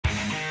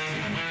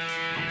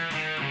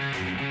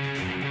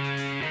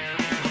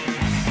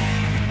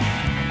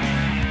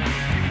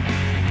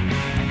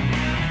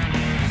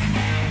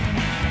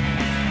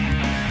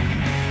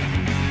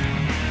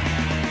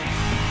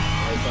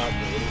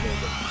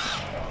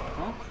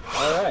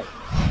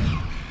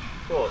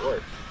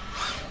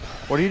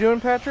What are you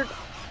doing, Patrick?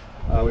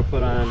 We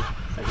put on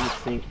a heat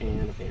sink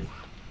and a fan.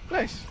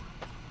 Nice.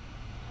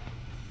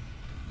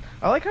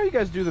 I like how you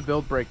guys do the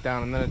build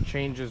breakdown and then it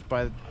changes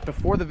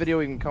before the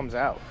video even comes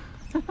out.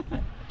 Well,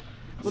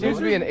 Seems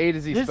to be an A to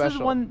Z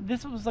special.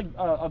 This was like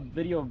a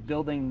video of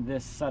building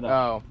this setup.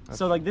 Oh.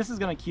 So like this is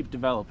gonna keep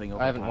developing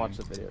over I haven't time. watched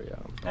the video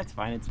yet. That's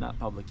fine. It's not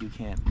public. You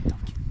can't.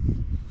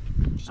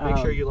 Just make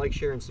sure you like,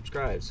 share, and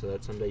subscribe so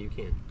that someday you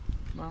can.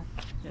 Well,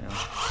 you know.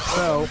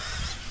 So,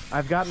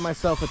 I've gotten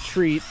myself a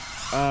treat.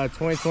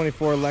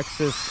 2024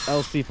 Lexus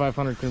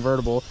LC500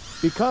 convertible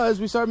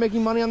because we started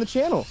making money on the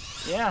channel.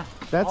 Yeah.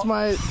 That's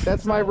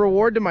my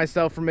reward to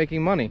myself for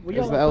making money. We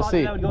is the thought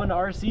LC. that would go into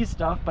RC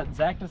stuff, but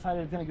Zach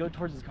decided it's gonna go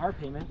towards his car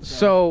payment.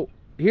 So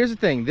here's the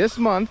thing. This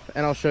month,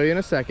 and I'll show you in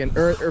a second,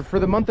 or for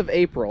the month of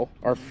April,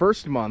 our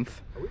first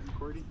month. Are we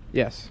recording?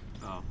 Yes.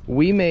 Oh.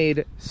 We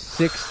made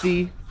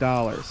 $60.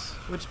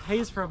 Which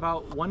pays for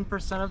about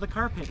 1% of the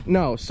car payment.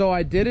 No, so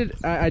I did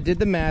it. I did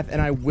the math,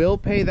 and I will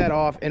pay that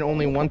off in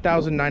only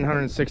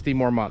 1,960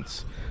 more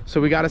months.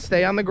 So we got to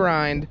stay on the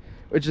grind,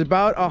 which is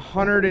about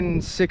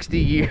 160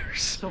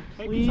 years. So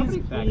please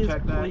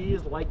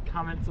like,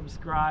 comment,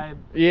 subscribe.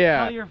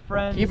 Yeah. Tell your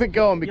friends. Keep it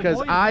going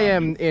because I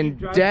am in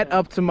debt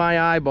up to my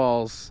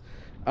eyeballs.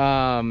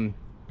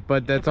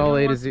 But that's all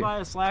A to Z. By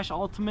a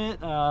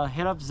 /ultimate,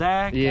 hit up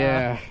Zach.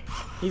 Yeah.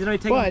 He's gonna be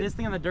taking this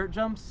thing on the dirt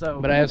jumps. So.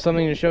 But I have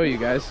something to show you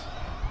guys.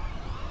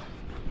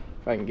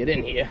 If I can get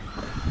in here.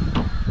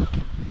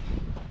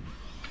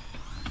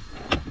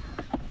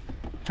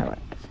 How do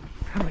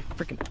I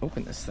freaking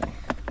open this thing?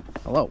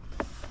 Hello.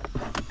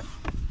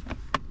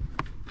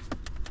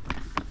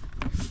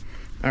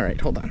 All right,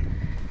 hold on.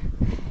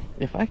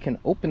 If I can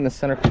open the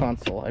center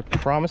console, I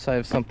promise I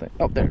have something.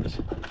 Oh, there it is.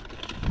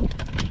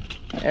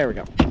 There we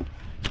go.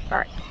 All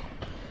right.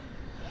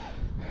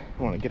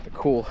 I want to get the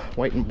cool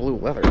white and blue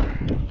leather.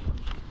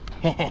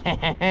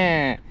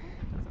 Yeah,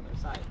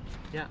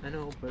 I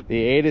know, but the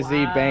A to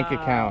Z bank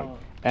account,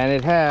 and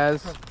it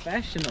has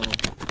professional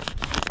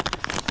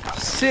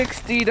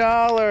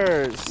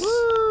 $60.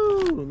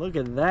 Woo! Look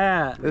at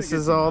that. This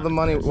is all the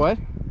money. What?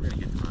 We're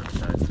gonna get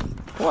demonetized.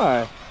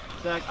 Why?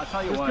 Zach, I'll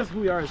tell you what. Just because who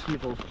we are as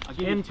people. I'll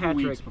give you 2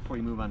 weeks before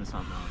you move on to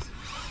something else.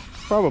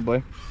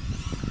 Probably.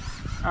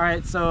 All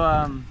right,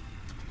 so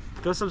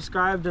go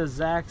subscribe to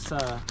Zach's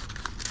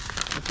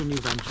what's your new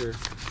venture?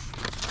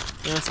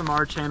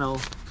 ASMR channel.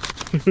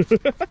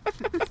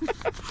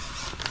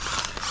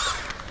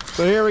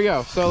 So here we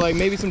go. So like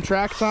maybe some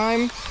track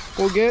time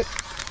we'll get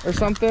or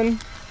something.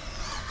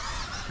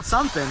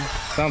 Something.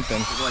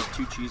 Like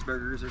 2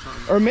 cheeseburgers or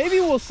something. Or maybe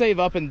we'll save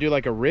up and do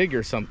like a rig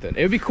or something.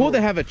 It would be cool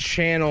to have a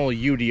channel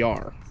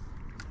UDR.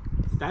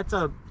 That's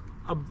a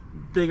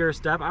bigger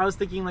step. I was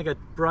thinking like a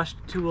brushed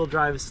 2-wheel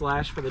drive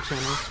slash for the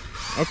channel.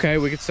 Okay,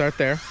 we could start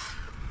there.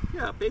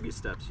 Yeah, baby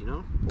steps, you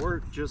know?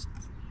 Or just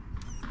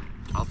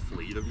a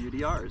fleet of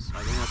UDRs.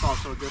 I think that's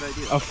also a good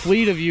idea. A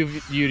fleet of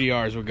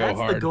UDRs would go hard.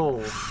 That's the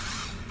goal.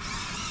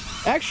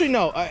 Actually,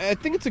 no. I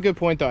think it's a good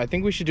point, though. I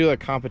think we should do a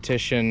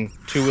competition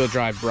 2-wheel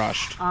drive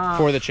brushed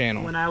for the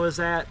channel. When I was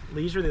at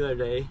Leisure the other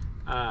day,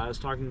 I was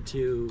talking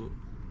to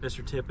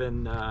Mr. Tip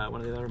and one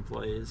of the other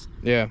employees.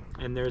 Yeah.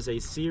 And there's a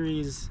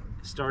series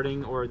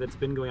starting, or that's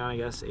been going on, I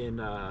guess,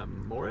 in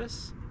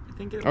Morris, I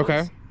think it was.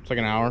 Okay. It's like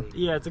an hour.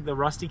 Yeah, it's like the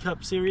Rusty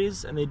Cup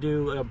series, and they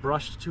do a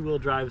brushed 2-wheel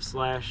drive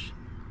slash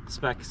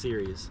spec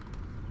series.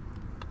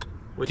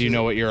 Do you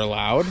know what you're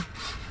allowed?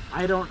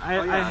 I don't.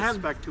 I have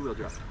spec 2-wheel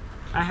drive.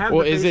 I have.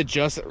 Well, is it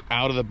just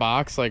out of the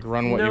box, like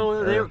run what you?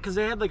 No, because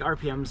they had like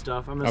RPM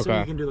stuff. I'm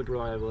assuming you can do like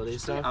reliability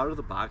stuff. Out of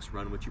the box,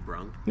 run what you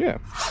brung. Yeah.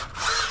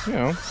 You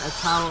know.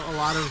 That's how a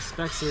lot of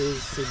spec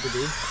series seem to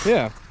be.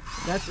 Yeah.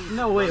 That's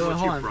wait, hold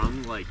on.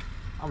 Brung, like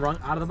I'll run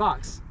out of the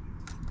box.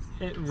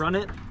 Run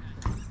it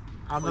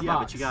out of the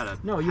box. But you gotta.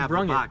 No, you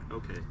brung it.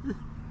 Okay.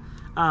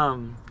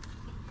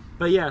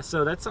 But yeah,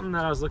 so that's something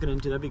that I was looking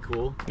into. That'd be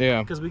cool.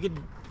 Yeah. Because we could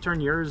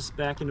turn yours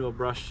back into a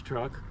brush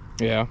truck.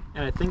 Yeah.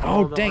 And I think.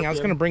 Oh dang! I was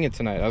gonna bring it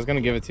tonight. I was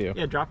gonna give it to you.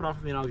 Yeah, drop it off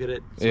with me and I'll get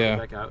it. Yeah.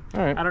 Back out.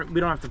 All right.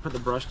 We don't have to put the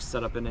brushed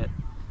setup in it.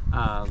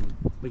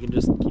 We can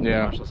just keep it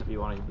brushless if you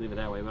want to leave it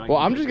that way. But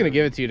I'm just gonna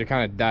give it to you to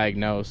kind of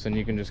diagose, and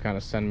you can just kind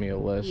of send me a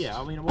list. Yeah,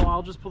 I mean, well,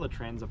 I'll just pull the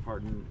trans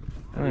apart and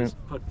at least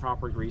put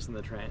proper grease in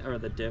the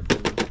the diff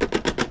and a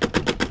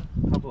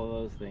couple of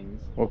those things.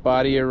 What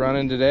body you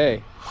running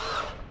today?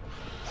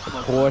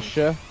 The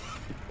Porsche.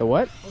 The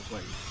what?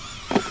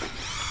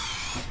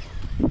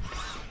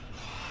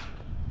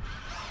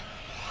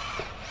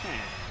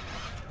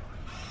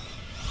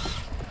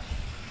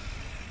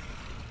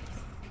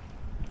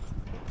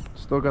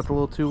 Still got the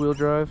little 2-wheel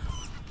drive.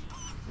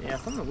 Yeah,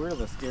 something weird with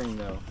the steering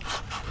though.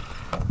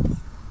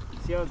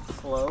 See how it's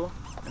slow,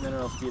 and then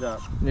it'll speed up.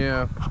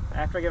 Yeah.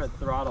 After I give it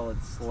throttle,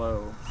 it's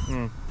slow.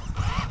 Hmm.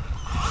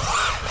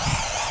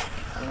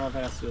 I don't know if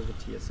that has to do with the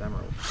TSM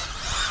or.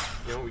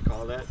 You know what we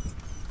call that?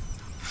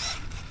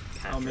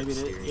 Oh, maybe it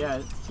is. Yeah,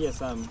 it's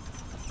TSM.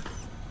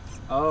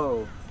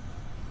 Oh.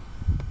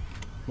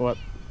 What?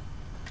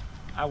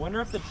 I wonder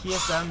if the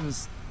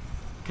TSM's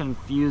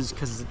confused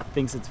because it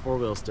thinks it's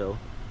 4-wheel still.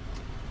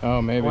 Oh,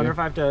 maybe. I wonder if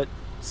I have to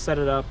set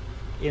it up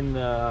in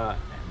the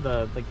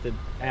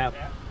app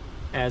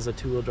as a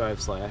 2-wheel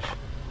drive slash.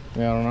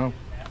 Yeah, I don't know.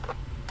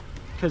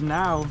 Because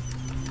now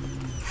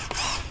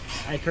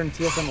I turn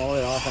TSM all the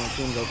way off and it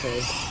seems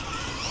okay.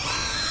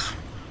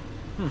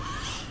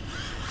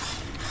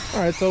 All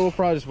right, so we'll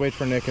probably just wait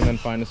for Nick and then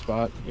find a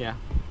spot. Yeah.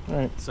 All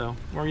right. So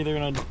we're either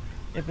gonna,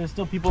 if there's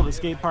still people at the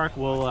skate park,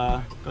 we'll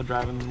go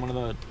drive in one of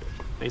the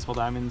baseball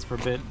diamonds for a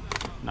bit.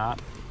 If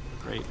not,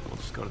 great, we'll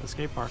just go to the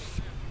skate park.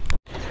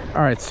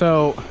 All right,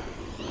 so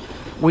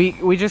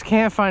we just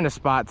can't find a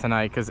spot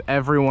tonight because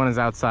everyone is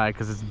outside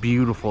because it's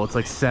beautiful. It's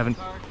like 7.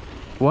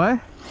 What?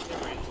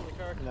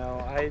 No,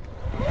 I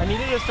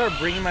needed to start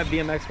bringing my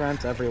BMX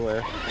rents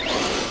everywhere.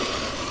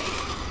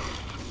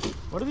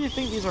 What do you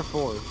think these are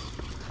for?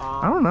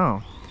 I don't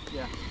know.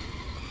 Yeah.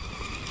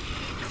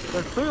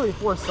 They're clearly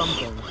for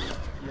something.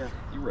 Yeah,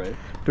 you're right.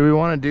 Do we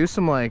want to do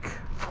some like...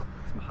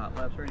 Some hot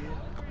laps right here?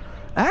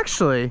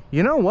 Actually,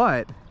 you know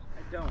what?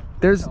 I don't.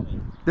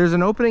 There's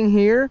an opening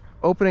here,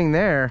 opening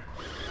there.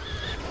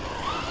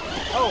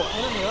 Oh,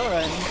 and on the other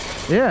end.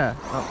 Yeah.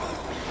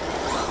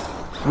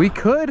 Oh. We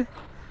could.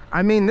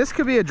 I mean, this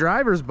could be a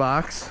driver's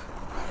box.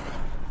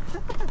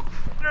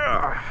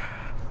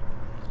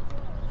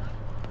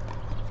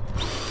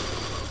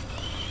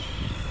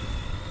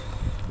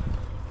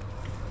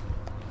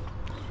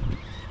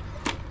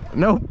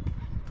 Nope.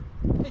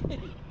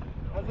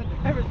 How's the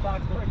driver's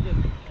box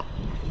working?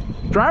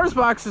 Driver's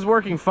box is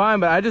working fine,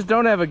 but I just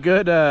don't have a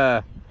good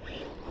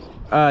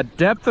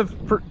depth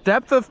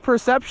of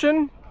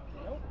perception.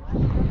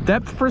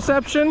 Depth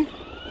perception.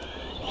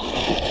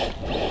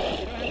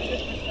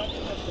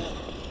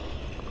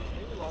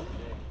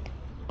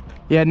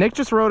 Yeah, Nick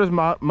just rode his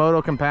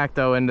Moto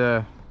Compacto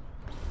into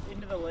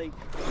the lake.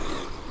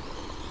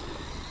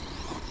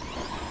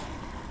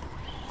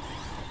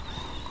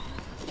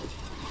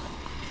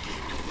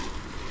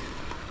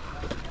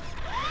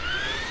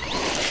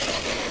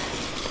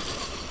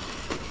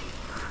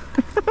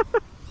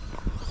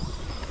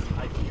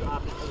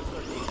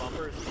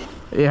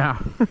 Yeah.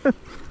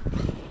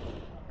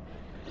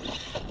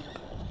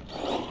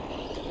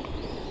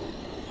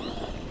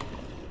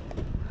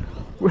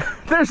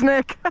 There's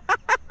Nick.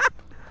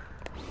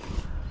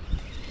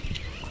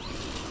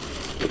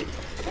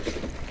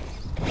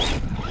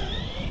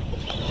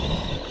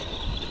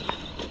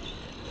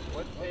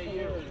 What say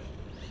you?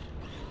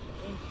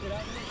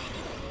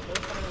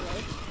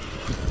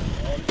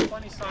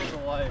 Plenty signs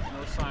of life,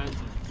 no signs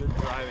of good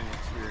driving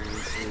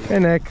experiences. Hey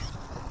Nick.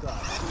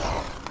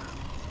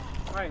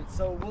 Alright,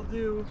 so we'll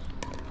do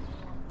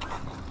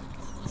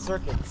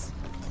circuits.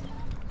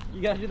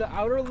 You gotta do the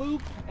outer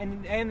loop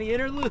and the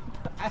inner loop.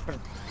 I don't know.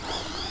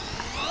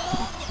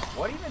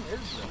 What even is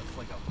this?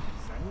 Like a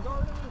Zen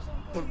garden or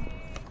something?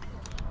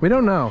 We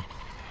don't know.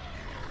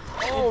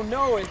 Oh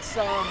no, it's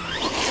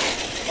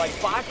Like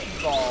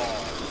bocce ball.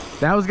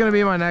 That was gonna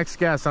be my next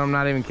guess, and I'm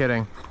not even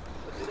kidding.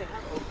 But do they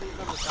have openings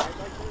on the side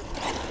like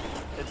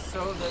this? It's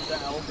so that the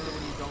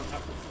elderly don't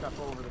have to step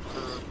over the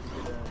curb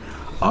to get in.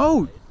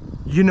 Oh,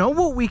 you know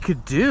what we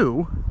could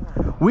do?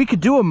 We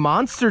could do a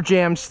Monster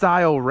Jam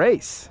style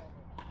race.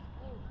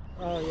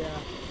 oh yeah.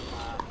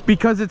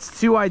 Because it's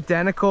two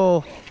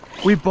identical.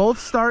 We both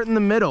start in the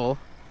middle,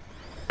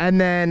 and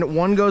then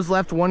one goes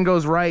left, one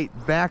goes right,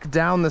 back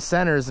down the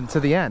centers and to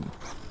the end.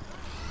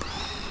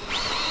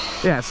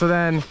 Yeah, so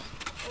then...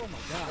 Oh my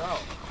god.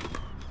 Oh.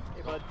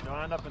 Hey, but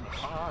don't end up in the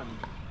pond.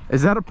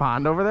 Is that a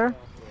pond over there?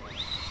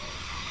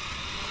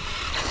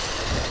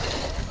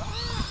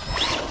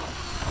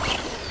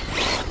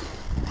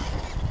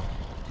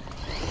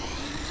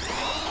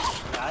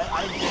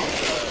 I did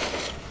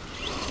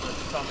the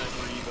Summit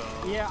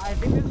Revo. Yeah, I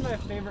think this is my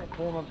favorite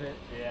form of it.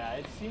 Yeah,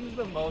 it seems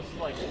the most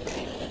like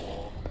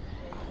painful.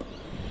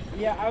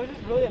 Yeah, I was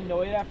just really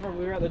annoyed after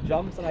we were at the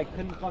jumps and I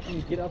couldn't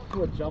fucking get up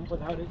to a jump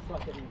without it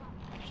fucking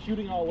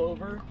shooting all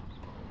over.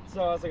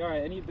 So I was like,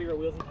 alright, I need bigger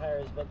wheels and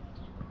tires, but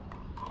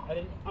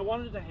I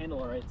wanted it to handle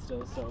alright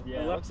still, so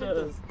Yeah, I left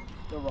looks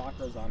like the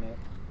rockers on it.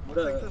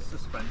 Looks like the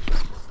suspension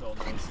is still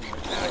nice and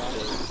like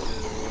active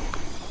too.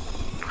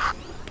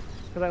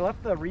 Because I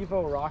left the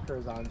Revo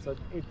rockers on, so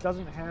it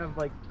doesn't have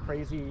like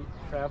crazy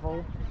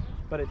travel,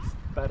 but it's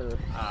better.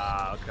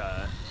 Ah,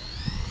 okay.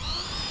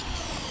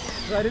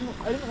 So I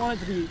didn't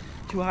want it to be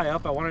too high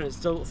up. I wanted it to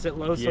still sit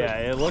low. So Yeah,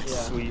 it looks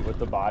yeah. sweet with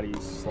the body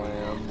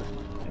slammed.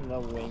 And the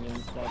wing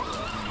and stuff.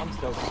 Yeah. I'm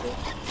stoked with it.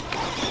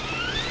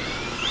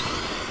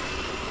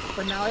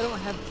 But now I don't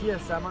have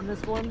TSM on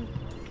this one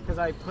because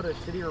I put a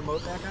shitty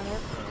remote back on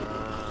it,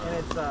 and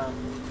it's a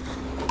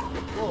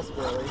little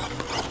squirrely.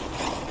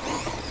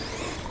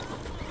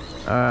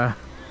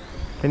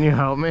 Can you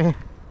help me?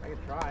 I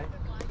could try.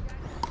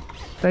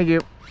 Thank you.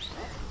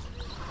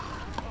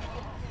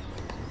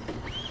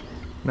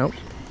 Nope.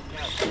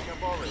 Yeah, pick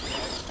up over it,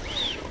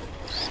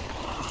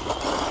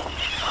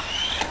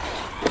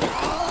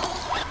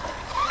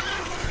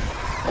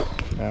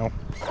 Ow.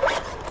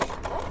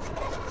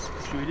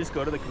 Should we just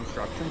go to the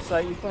construction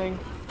site, you think?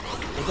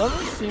 It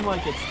doesn't seem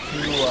like it's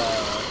too,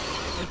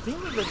 It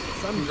seems like the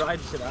sun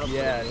dried shit out.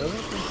 yeah, it doesn't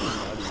seem too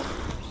muddy.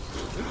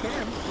 We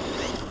can.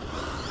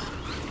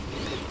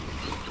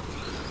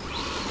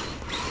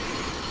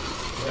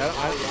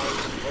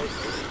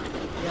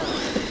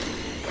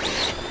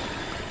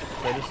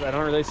 I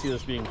don't really see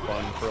this being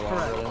fun for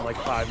longer than like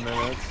 5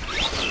 minutes.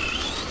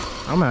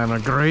 I'm having a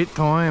great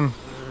time.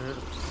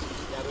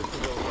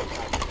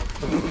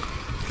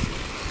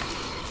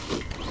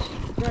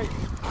 Great.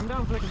 I'm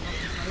down for the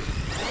construction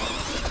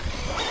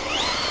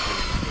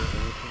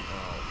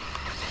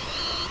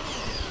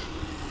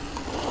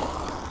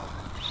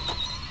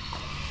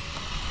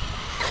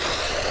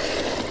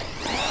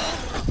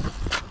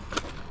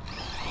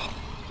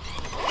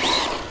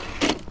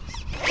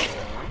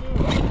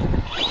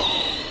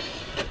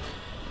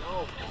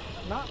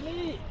Not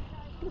me!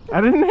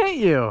 I didn't hit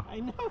you. I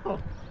know!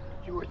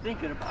 You were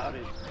thinking about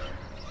it.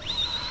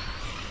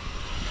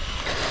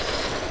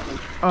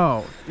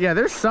 Oh, yeah,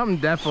 there's something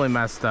definitely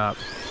messed up.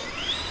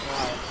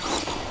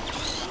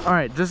 All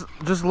right, just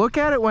look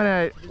at it when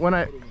I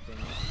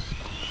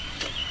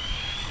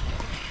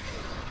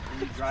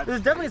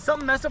There's definitely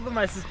something messed up with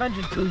my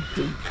suspension.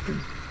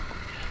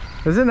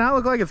 Does it not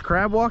look like it's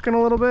crab walking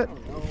a little bit?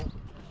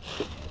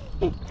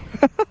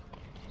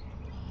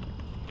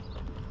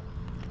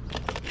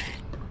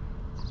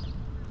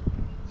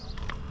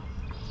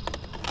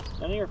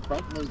 None of your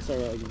front links are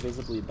like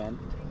visibly bent.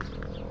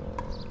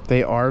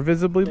 They are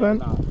visibly They're bent?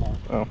 not, no.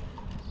 Oh.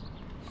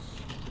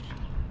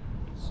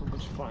 So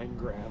much fine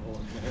gravel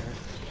in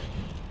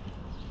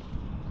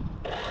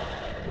there.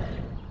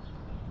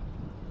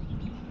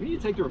 We need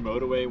to take the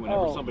remote away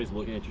whenever somebody's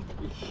looking at you.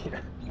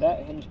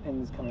 That hinge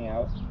pin's coming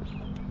out.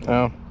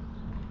 Oh.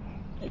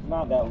 It's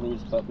not that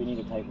loose, but we need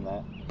to tighten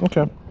that.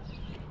 Okay.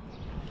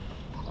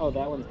 Oh,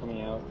 that one's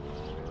coming out.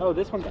 Oh,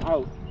 this one's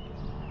out.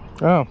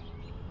 Oh.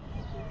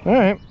 All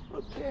right.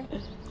 Okay.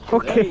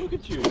 Okay. Look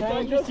at you. Can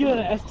I just use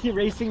an ST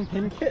Racing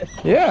pin kit?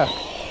 Yeah.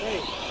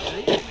 Wait,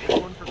 they didn't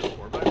make one for the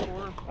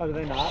 4x4? Oh, do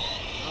they not?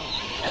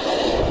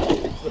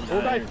 The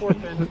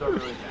 4x4 pins don't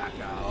really back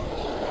out.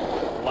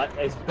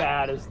 As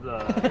bad as the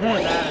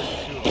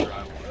 2-wheel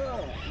drive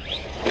one.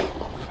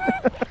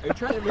 Are you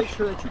trying to make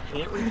sure that you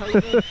can't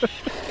retighten it?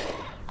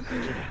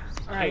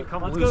 Alright,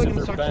 come let's loose go to if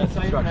the they're construction bent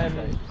site, and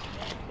construction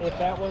then if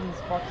that one's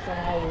fucked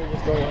somehow, we'll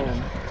just go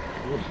home.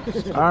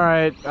 All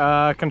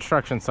right,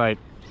 construction site.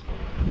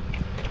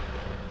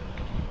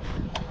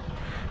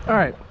 All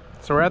right,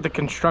 so we're at the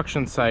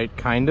construction site,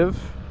 kind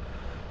of.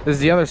 This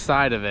is the other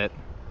side of it.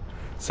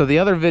 So the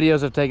other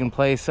videos have taken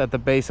place at the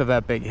base of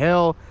that big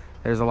hill.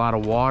 There's a lot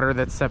of water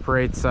that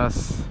separates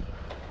us.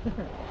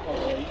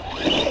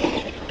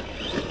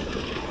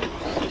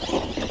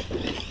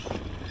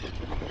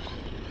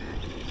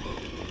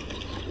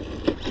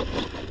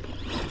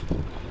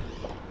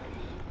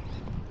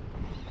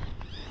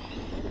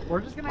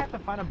 We're just gonna have to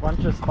find a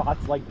bunch of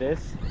spots like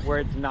this where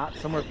it's not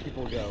somewhere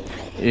people go.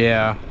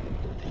 Yeah.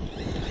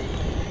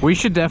 We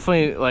should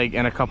definitely, like,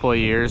 in a couple of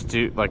years,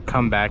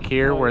 come back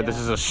here where this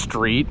is a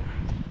street.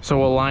 So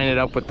we'll line it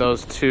up with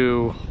those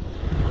 2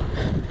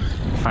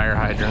 fire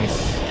hydrants.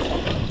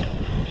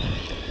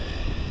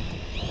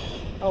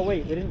 Oh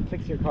wait, we didn't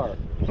fix your car.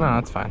 No,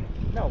 that's fine.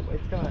 No,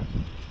 it's gonna.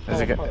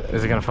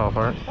 Is it gonna fall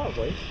apart?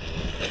 Probably.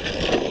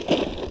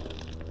 It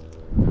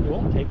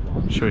won't take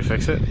long. Should we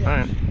fix it? Yeah, All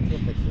right. we'll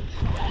fix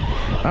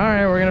it. All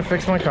right, we're gonna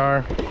fix my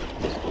car.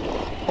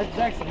 That's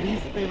Zach's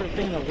least favorite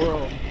thing in the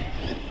world.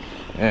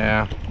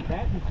 Yeah.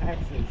 That and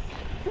taxes.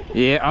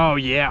 Yeah. Oh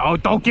yeah. Oh,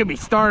 don't get me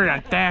started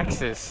on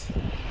taxes.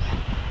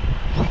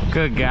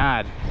 Good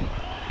God.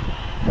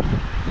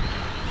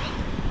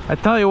 I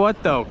tell you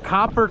what though,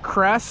 Copper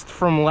Crest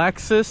from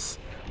Lexus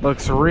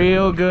looks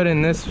real good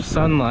in this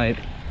sunlight.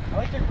 I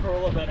like your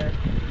Corolla better.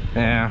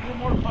 Yeah. It's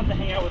more fun to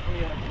hang out with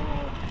me than a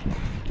Corolla.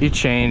 You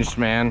changed,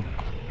 man.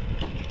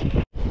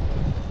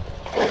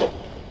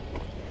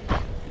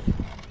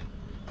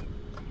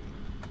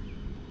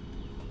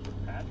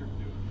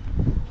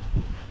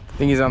 I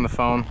think he's on the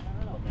phone.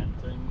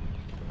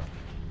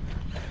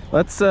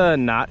 Let's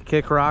not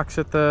kick rocks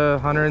at the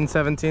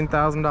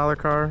 $117,000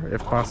 car,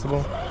 if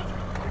possible.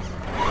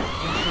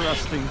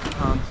 Interesting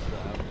concept.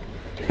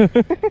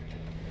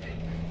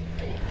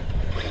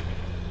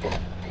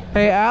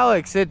 Hey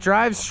Alex, it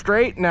drives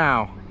straight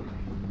now.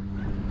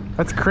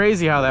 That's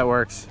crazy how that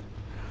works.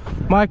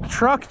 My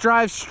truck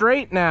drives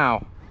straight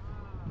now.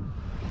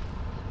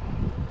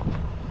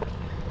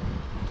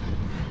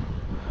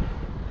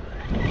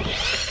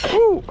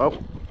 Ooh, oh.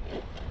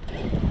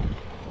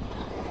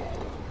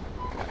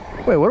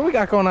 Wait, what do we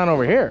got going on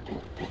over here?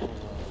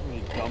 We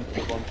dumped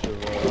a bunch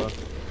of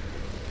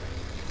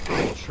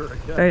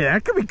Hey,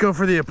 that could be good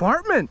for the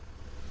apartment.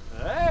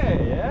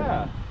 Hey,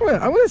 yeah.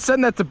 I'm gonna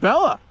send that to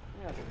Bella.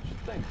 Yeah, that's what she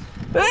thinks.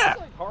 Yeah. It's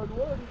like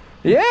hardwood.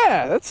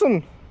 Yeah, that's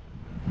some.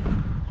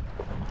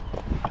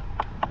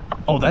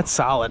 Oh, that's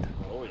solid.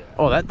 Oh yeah.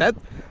 Oh, that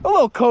a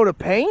little coat of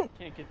paint.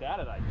 Can't get that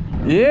at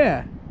IKEA.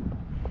 Yeah.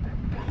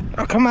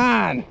 Oh, come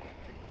on.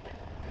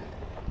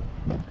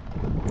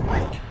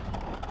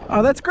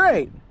 Oh, that's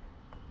great.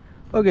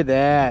 Look at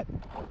that.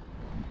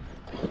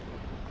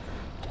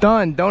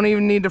 Done. Don't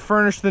even need to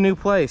furnish the new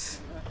place.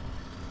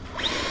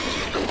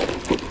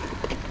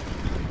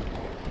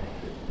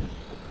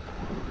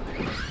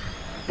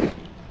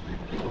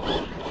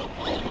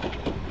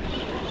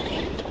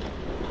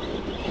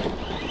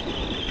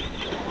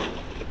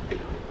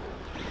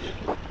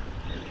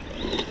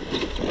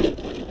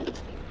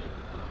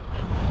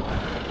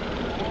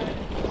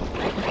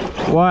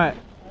 What?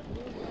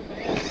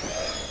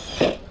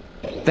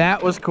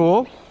 That was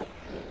cool.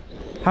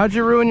 How'd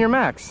you ruin your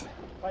Max?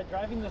 By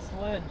driving the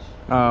sledge.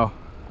 Oh.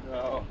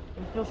 No.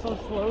 It feels so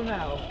slow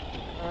now.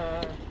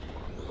 How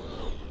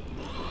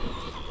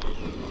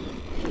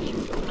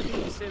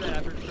can you say that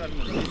after driving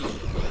the Mini?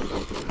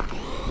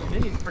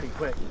 Mini's pretty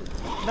quick.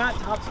 Not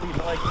top speed,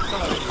 but like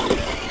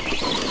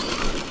some.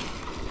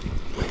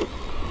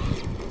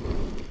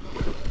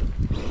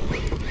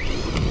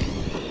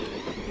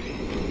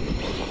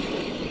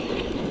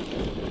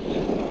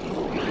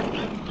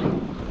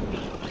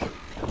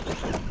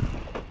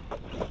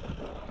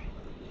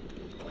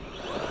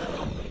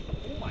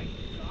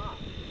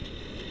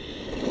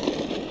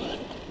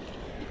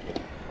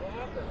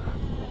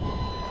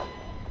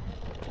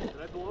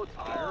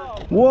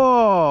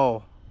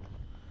 Whoa!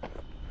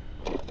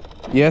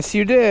 Yes,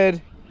 you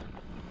did.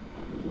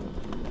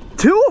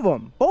 Two of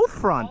them, both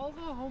front. All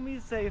the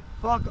homies say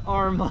fuck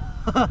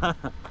Arrma.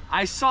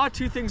 I saw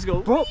two things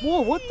go. Bro,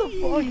 whoa, what the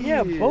fuck?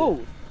 Yeah,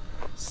 both.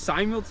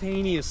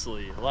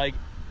 Simultaneously. Like,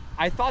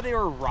 I thought they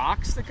were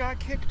rocks that got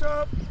kicked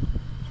up.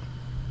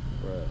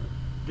 Right.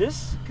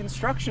 This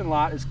construction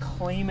lot is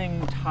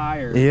claiming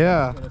tires.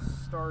 Yeah. It's gonna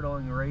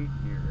startling right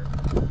here.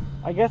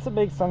 I guess it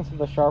makes sense for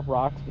the sharp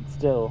rocks, but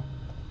still.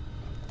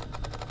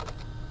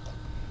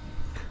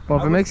 Well,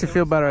 if it makes you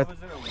feel better,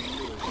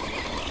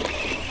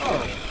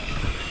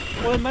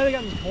 Well, it might have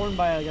gotten torn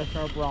by like a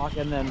sharp rock,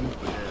 and then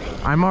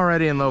I'm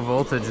already in low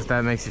voltage. If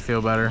that makes you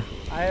feel better.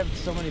 I have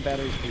so many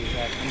batteries for these.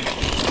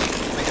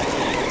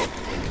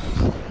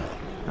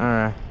 All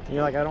right.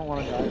 You're like, I don't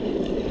want to die.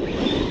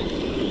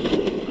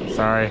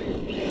 Sorry.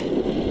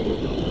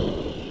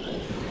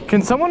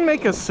 Can someone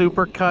make a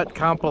supercut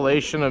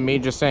compilation of me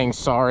just saying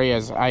sorry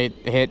as I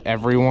hit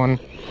everyone?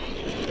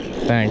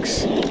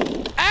 Thanks.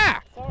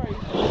 Ah! Sorry.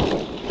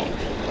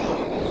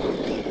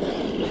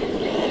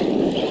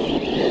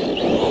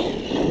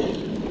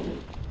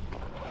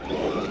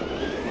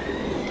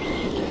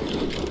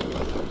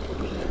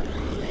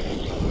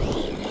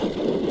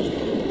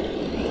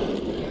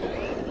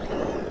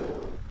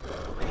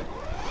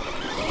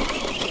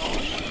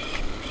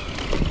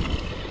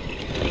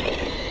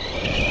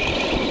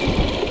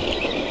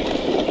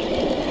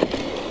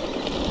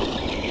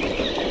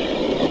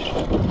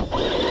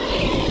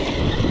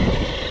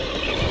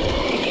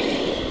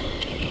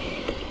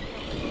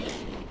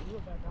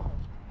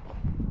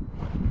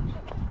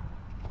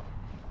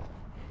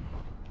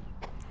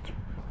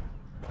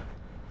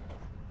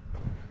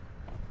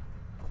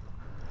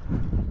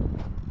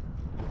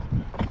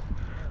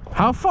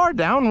 How far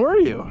down were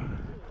you?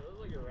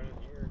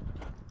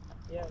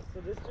 Yeah, so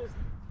this just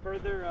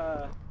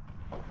further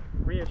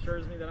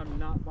reassures me that I'm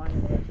not buying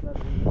an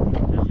X70.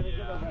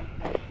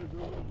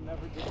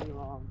 Never get me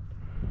wrong.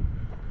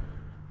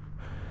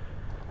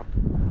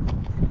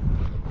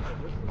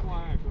 This is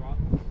why I brought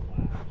the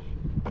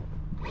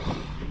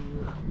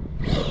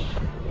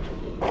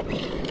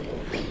Slash.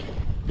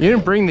 You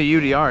didn't bring the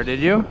UDR, did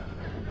you?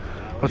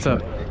 What's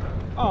up?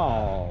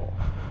 Oh.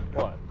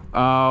 What?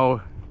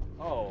 Oh,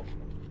 Oh.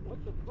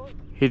 What the fuck?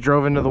 he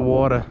drove into the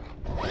water.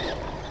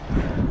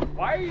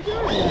 Why are you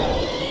doing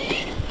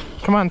that?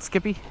 Come on,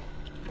 Skippy.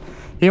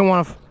 You don't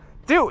want to...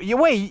 Dude, you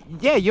wait.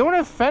 Yeah, you don't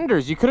have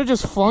fenders. You could have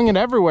just flung it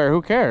everywhere.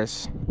 Who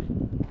cares?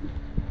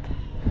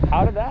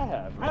 How did that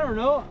happen? I don't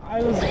know.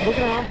 I was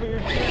looking around for your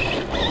shit,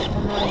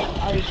 and then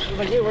I was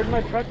like, hey, where'd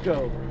my truck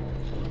go? I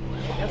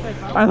guess I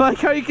found I like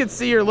how you can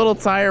see your little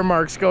tire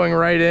marks going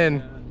right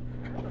in.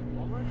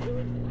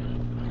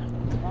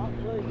 not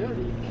really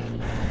dirty.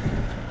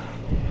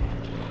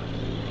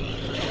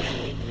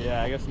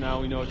 Yeah, I guess now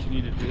we know what you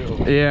need to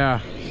do. Yeah.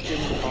 Skim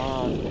the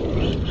pond.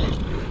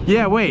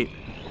 Yeah, wait.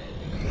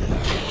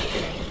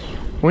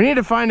 We need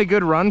to find a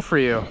good run for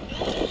you.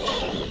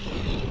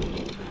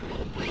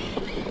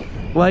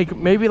 Like,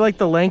 maybe like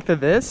the length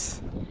of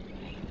this?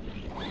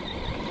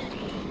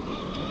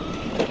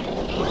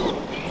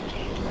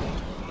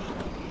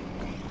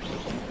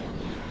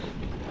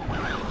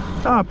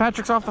 Oh,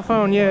 Patrick's off the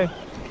phone, yay.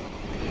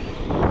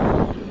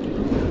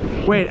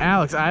 Wait,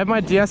 Alex, I have my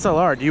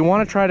DSLR. Do you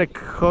want to try to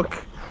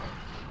cook?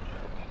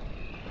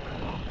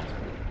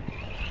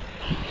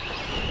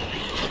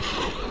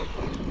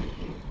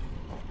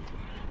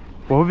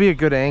 What would be a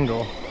good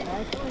angle?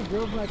 I actually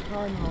drove my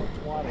car in the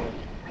water.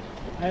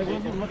 I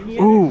wasn't looking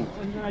at Ooh. it,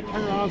 and then I turned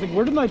around, I was like,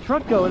 where did my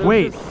truck go? And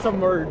Wait. it was just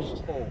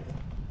submerged.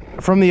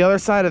 From the other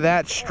side of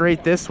that,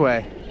 straight this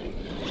way.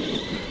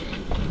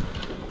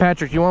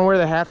 Patrick, you want to wear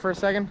the hat for a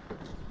second?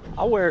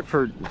 I'll wear it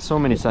for so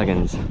many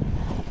seconds. I don't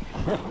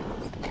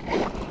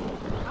think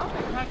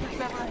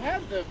Patrick's ever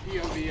had the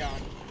POV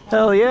on.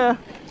 Hell yeah.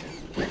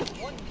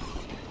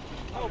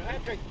 Oh,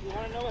 Patrick, you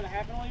want to know what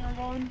happened while you were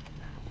going?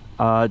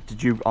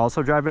 Did you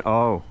also drive it?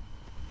 Oh,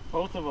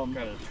 Both of them.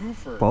 Got a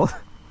twofer. both?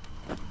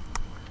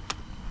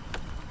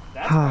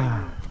 That's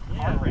why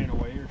your car ran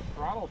away. Your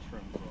throttle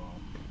trim's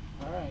wrong.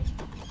 Alright.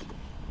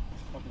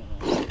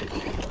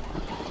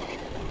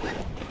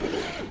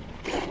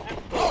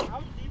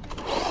 How deep is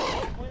it?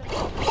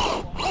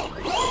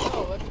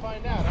 Oh, let's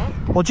find out, huh?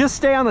 Well, just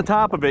stay on the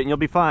top of it and you'll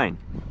be fine.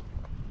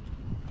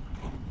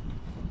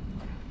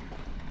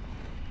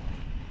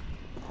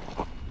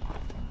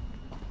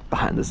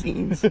 behind the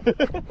scenes.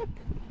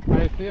 How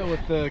do you feel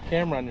with the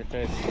camera on your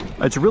face?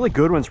 It's really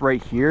good when it's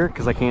right here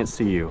because I can't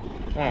see you.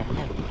 Oh,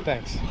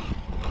 thanks.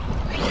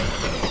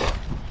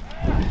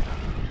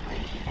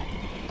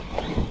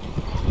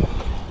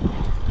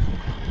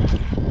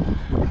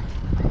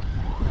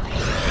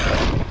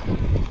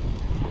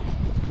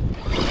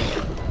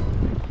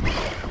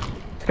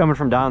 It's coming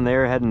from down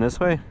there, heading this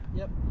way?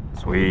 Yep.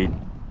 Sweet.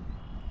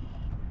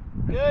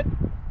 Good.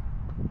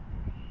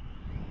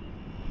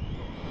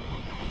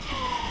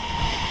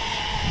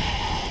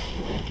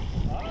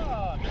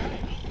 Oh,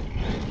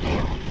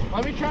 nice.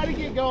 Let me try to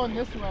get going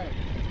this way.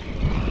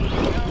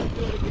 Now let's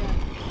do it again.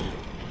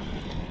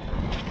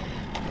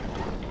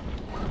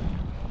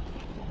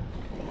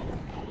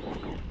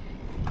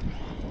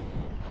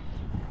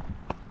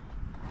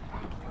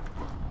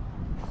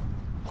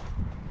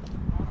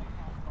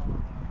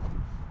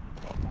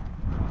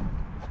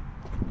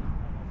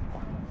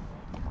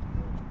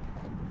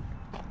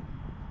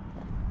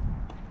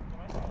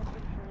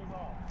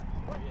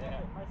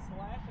 My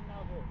slash and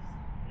now this.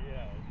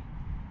 Yeah.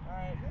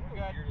 Alright, we're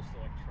good. You're just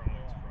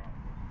electronics problems.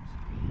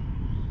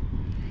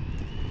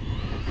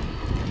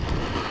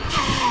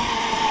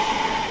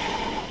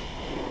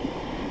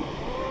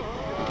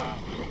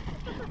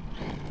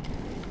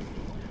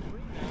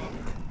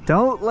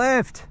 Don't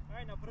lift.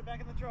 Alright, now put it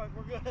back in the truck.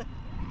 We're good.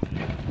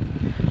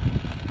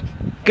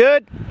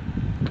 Good.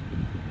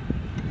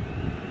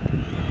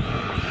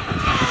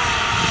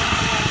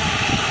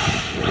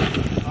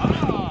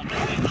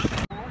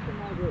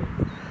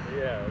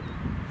 Yeah.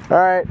 All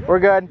right, we're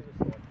good.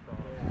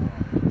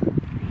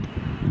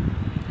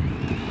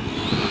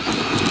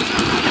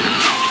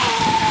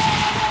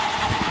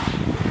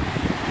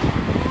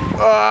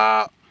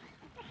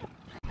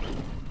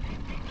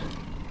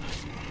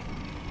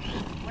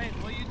 Wait,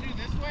 will you do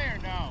this way or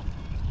no?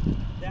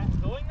 That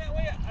going that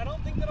way, I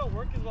don't think that'll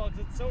work as well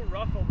because it's so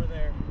rough over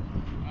there.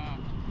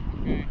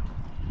 Okay.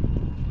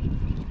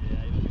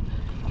 Yeah, you don't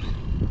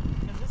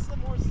because this is a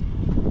more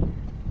smooth.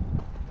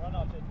 Run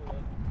up into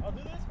it. I'll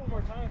do this one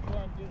more time if you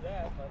want to do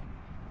that, but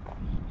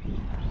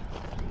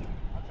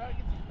I'll try to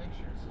get some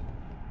pictures.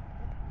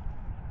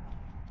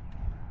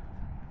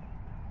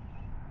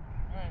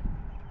 All right.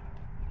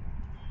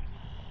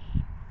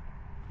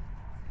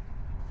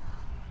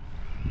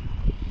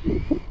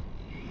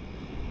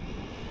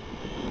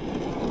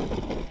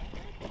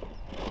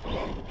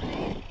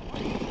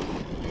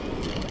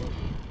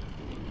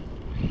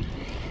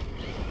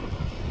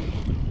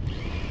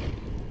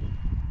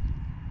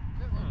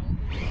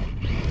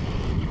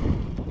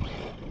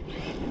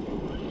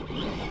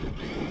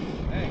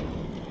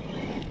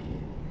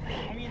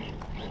 I mean,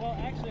 well,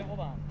 actually, hold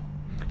on.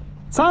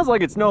 Sounds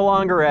like it's no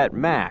longer at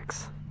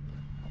max.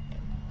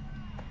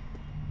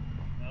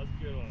 That was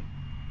a good one.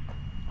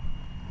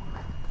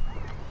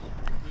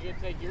 You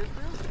gonna take yours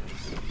through?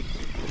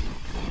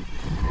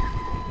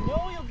 No,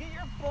 you'll get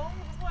your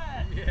bones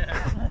wet.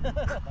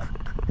 Yeah.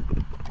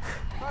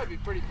 Probably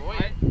be pretty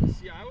buoyant.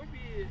 See, I would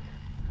be.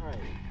 Alright.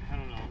 I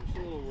don't know. I'm just a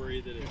little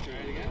worried that it's Try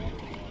it going again?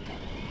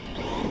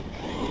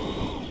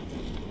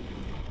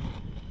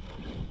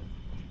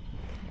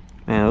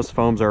 Man, those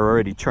foams are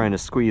already trying to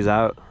squeeze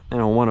out. I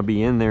don't want to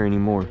be in there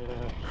anymore.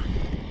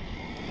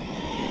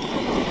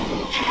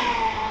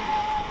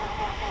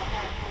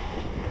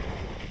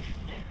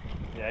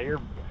 Yeah, you're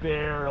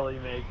barely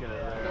making it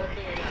there. Don't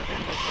think I got it.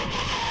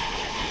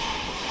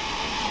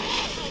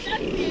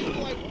 That's the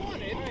angle I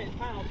wanted. Alright,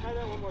 fine, I'll try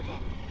that one more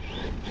time.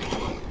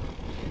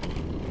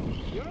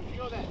 You don't have to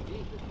go that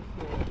deep. This is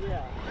cool.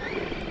 Yeah.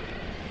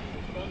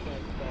 The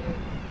sunlight's better.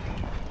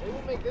 Maybe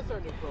we'll make this our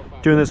new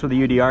profile. Doing this with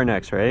the UDR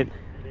next, right?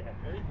 Yeah.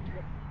 Ready?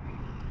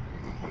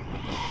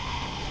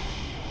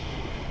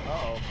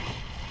 Uh-oh.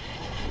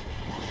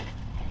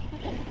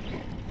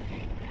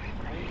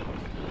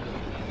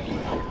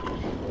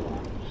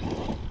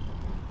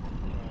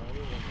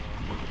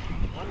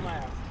 One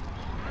last.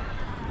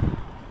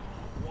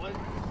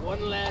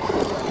 One last.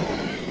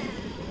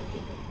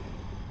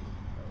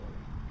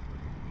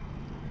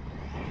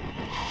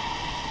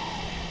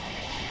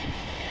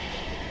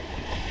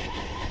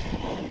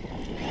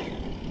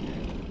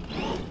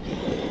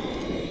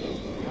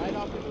 Right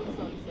off into the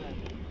sunset.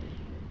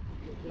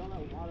 Get all that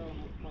water on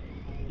that fucking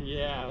highway.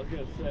 Yeah, I was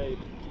gonna say.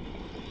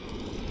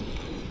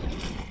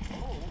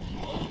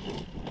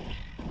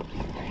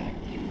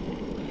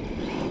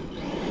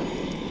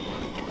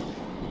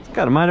 It's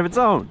got a mind of its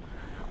own.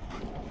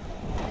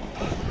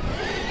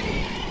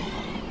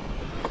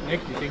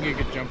 Nick, do you think you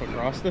could jump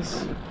across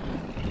this?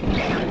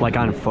 Like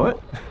on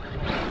foot?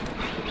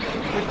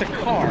 With the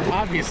car,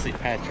 obviously,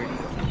 Patrick.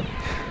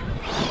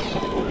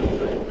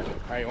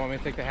 Alright, you want me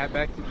to take the hat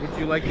back? Would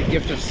you like the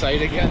gift of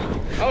sight again?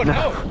 Oh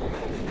no!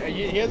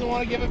 He doesn't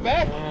want to give it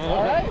back.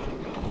 Alright.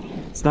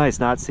 It's nice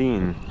not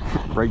seeing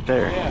right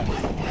there. Yeah.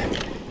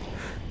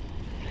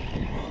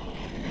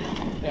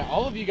 Yeah,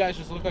 all of you guys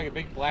just look like a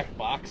big black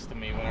box to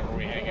me whenever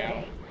we hang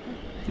out.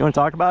 You want to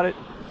talk about it?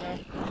 Yeah.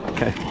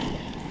 Okay.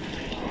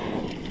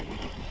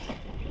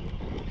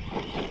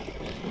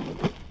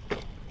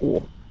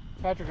 Oh.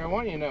 Patrick, I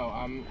want you to know,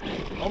 I'm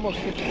almost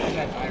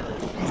 50% Irish.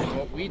 And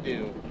what we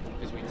do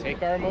is we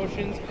take our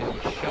emotions and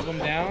we shove them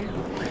down.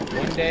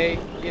 One day,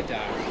 you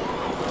die.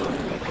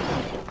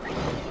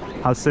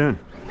 How soon?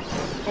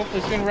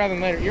 Hopefully sooner rather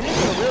than later. You're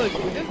making a really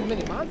good, this is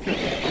mini monster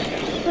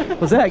right now.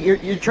 What's that?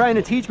 You're trying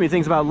to teach me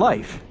things about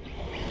life.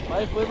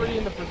 Life, liberty,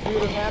 and the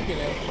pursuit of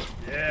happiness.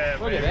 Yeah,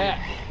 Look at that.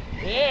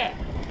 Yeah.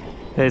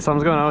 Hey,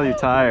 something's going on with your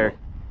tire.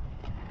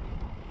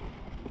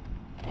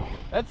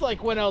 That's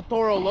like when El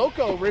Toro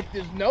Loco ripped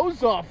his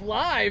nose off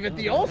live at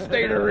the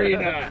Allstate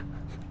Arena.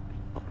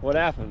 What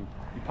happened?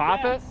 You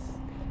pop it?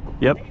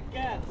 Yes. Yep.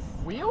 Yes.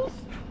 Wheels?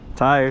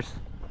 Tires.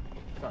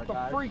 What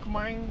the freak,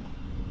 man?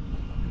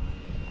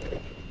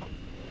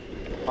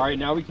 All right,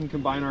 now we can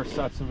combine our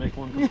sets and make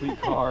one complete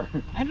car.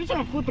 I'm just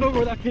trying to flip it over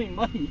without getting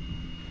muddy.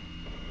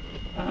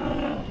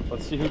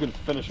 Let's see who can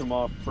finish them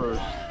off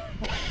first.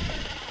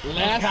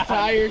 Last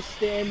tire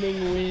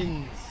standing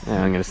wins.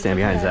 Yeah, I'm gonna stand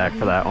behind Zach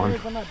for that one.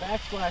 On my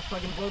backsplash so I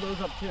can blow those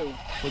up too.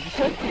 What'd you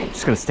say?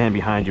 Just gonna stand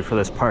behind you for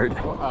this part.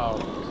 Oh,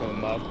 so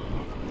mud.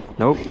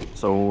 Nope.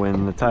 So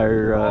when the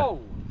tire.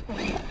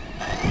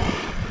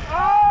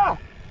 Ah!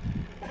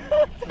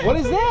 What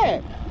is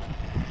that?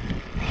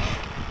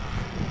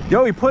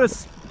 Yo, he put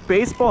a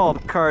baseball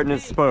card in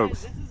his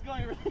spokes. This is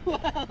going really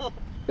well.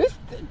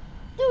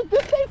 Dude,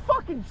 this thing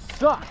fucking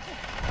sucks.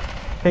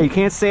 Hey, you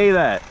can't say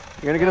that.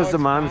 You're gonna get us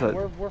it's fine.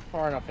 demonetized. We're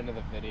far enough into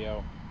the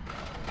video.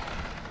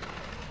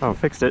 Oh,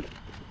 fixed it.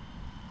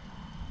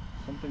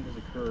 Something has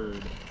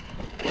occurred.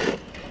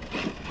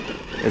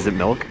 Is it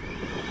milk?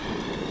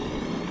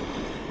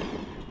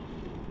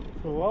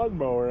 The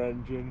lawnmower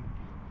engine.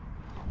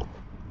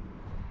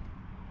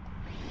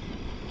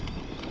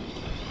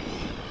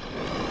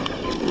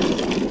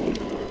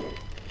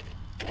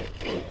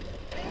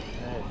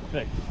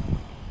 Fixed.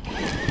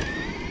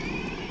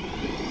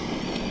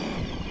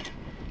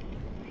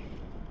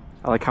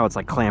 I like how it's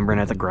like clambering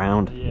at the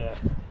ground. Yeah,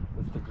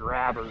 it's the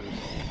grabbers.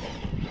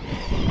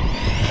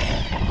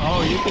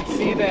 Oh, you can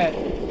see that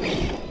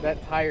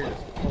tire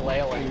just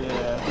flailing.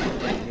 Yeah,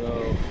 there you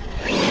go.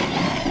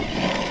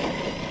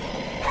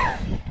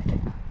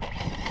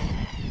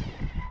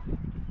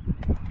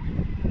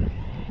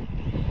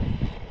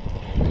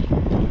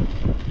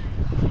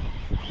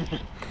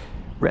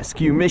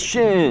 Rescue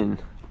mission!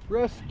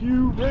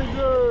 Rescue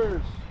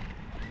Rangers!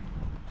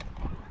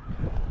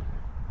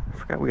 I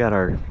forgot we got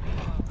our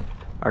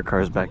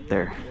cars back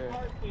there.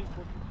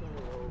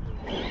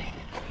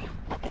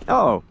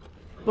 Oh,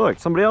 look,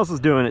 somebody else is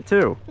doing it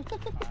too.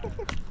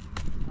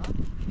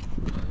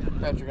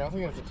 Patrick, I don't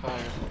think it's a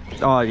tire.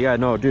 Oh yeah,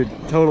 no, dude,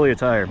 totally a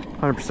tire,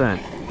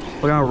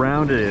 100%. Look how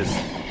round it is.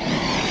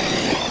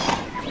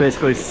 It's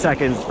basically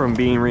seconds from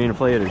being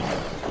reinflated.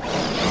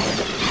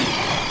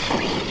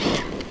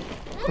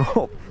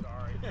 Oh.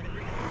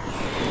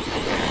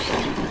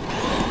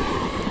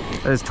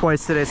 That is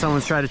twice today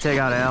someone's tried to take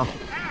out Al.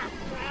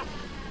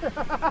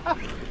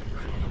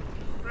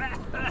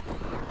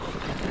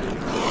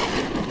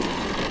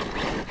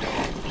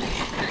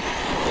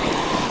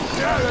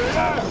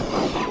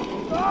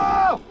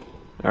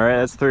 All right,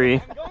 that's 3. I'm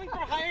going for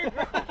higher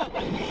ground.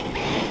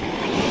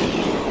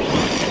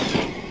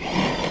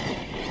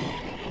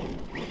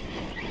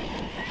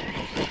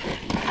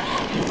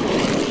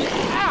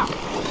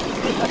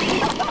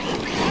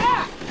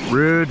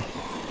 Rude.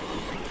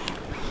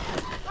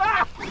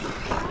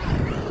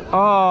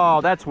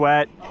 Oh, that's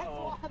wet.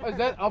 Is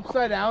that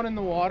upside down in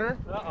the water?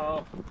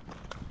 Uh-oh.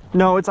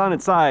 No, it's on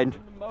its side,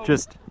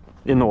 just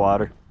in the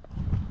water.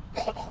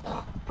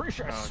 Pretty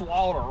sure I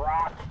swallowed a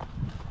rock.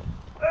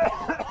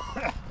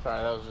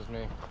 Sorry, that was just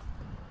me.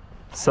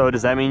 So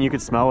does that mean you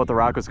could smell what the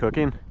rock was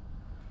cooking?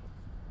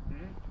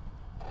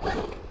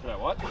 Yeah,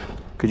 what?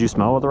 Could you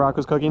smell what the rock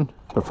was cooking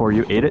before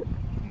you ate it?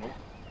 Nope.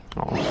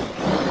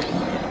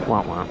 Oh.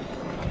 Wah wah.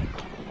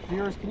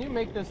 Viewers, can you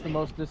make this the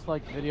most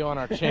disliked video on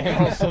our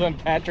channel so then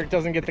Patrick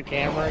doesn't get the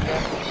camera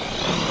again?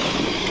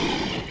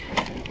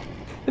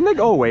 Didn't they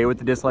go away with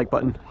the dislike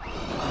button?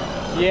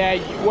 Yeah,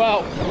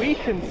 well, we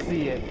can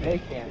see it. They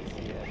can't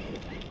see it.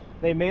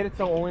 They made it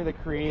so only the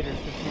creators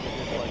can see the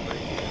dislike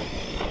ratio.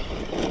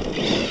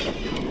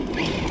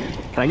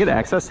 Can I get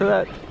access to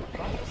that?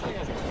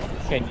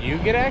 Can you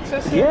get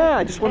access to it? Yeah,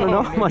 I just want to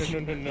know how No, much.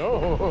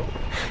 no.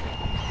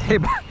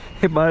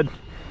 Hey, bud.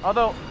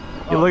 Although,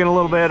 You're looking a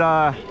little bit,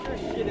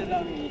 Shit it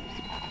on me.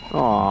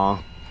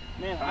 Aw.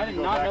 Man, I did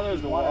not know there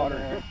was water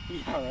there.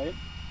 Yeah, right?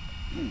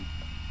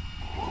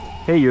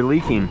 Hey, you're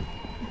leaking.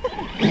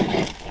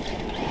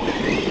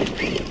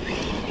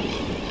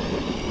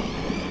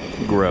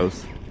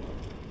 Gross.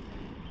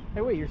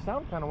 hey, wait, your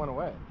sound kind of went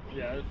away.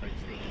 Yeah, it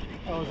fixed it.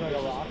 Oh, is that a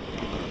rock?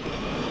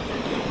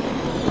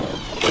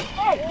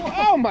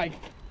 Oh my!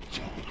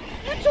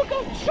 You took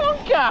a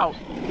chunk out!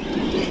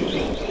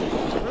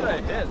 Where did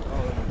I hit?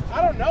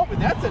 I don't know, but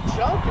that's a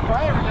chunk if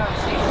I ever done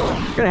seen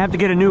one. You're gonna have to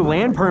get a new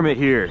land permit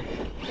here. Should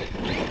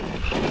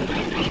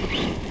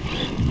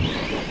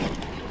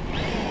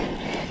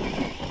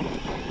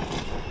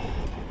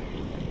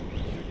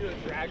we do a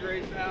drag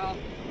race now?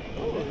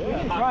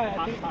 can try it.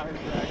 I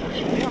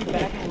think I'm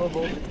back in low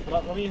voltage.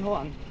 But let me, hold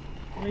on.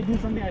 Let me do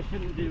something I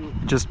shouldn't do.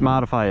 Just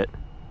modify it.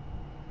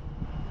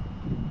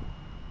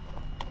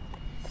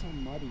 It's so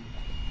muddy.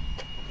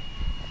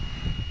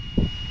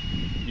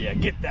 Yeah,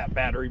 get that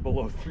battery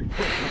below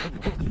 3.9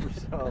 volts per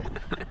cell.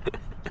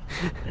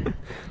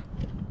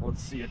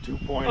 Let's see a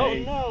 2.8. Oh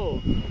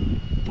no!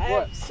 I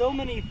have so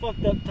many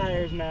fucked up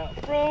tires now,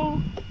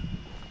 bro.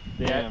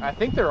 Damn. Yeah, I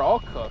think they're all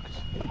cooked.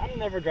 I'm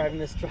never driving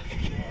this truck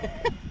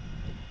again.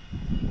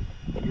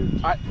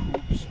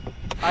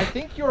 I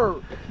think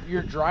your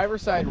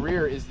driver's side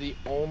rear is the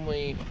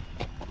only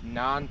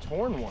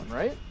non-torn one,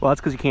 right? Well, that's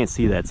because you can't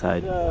see that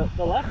side.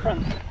 The left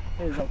front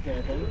is okay,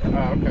 I think.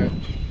 Oh, okay.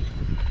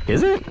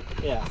 Is it?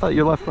 Yeah. I thought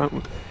your left front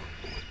was...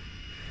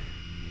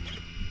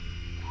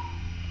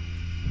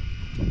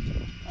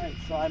 Alright,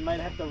 so I might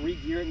have to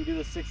re-gear it and do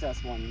the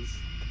 6S ones.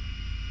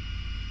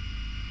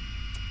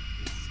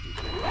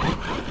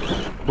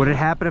 Would it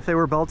happen if they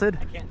were belted?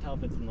 I can't tell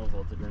if it's in low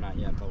voltage or not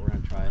yet, but we're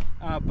gonna try.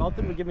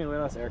 Belted would give me way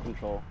less air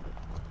control.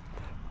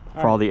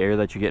 For all the air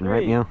that you're getting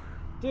right now?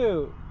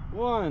 2,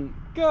 1,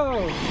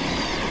 go!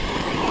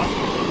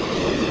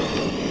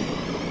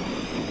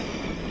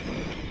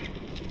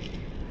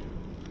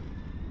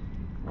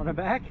 On it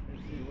back?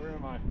 Where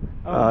am I?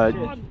 Oh,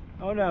 shit.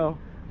 Oh no.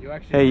 You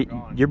actually Hey, are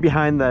gone. you're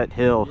behind that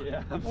hill.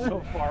 Yeah, I'm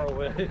so far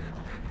away.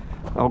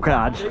 Oh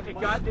God.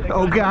 It got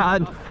Oh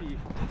God.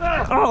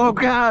 Oh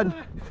God.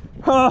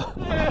 Oh.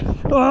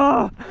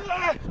 Oh.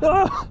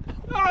 Oh.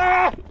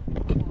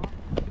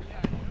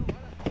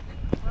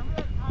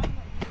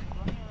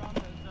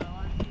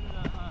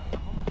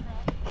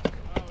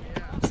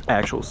 It's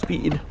actual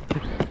speed.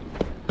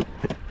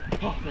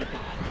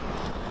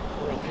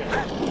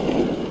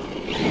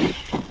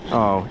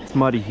 Oh, it's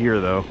muddy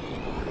here though.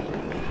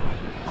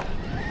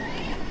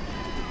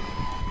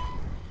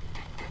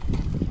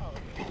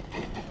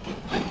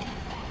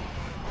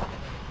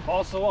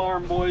 Also,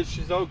 Arm boys,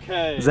 she's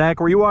okay. Zach,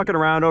 were you walking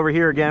around over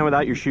here again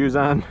without your shoes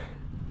on?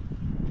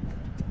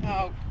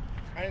 Oh,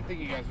 I didn't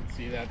think you guys would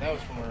see that. That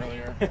was from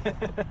earlier.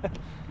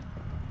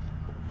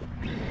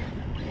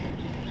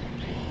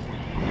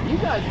 You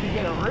guys can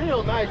get a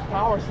real nice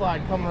power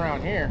slide coming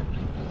around here.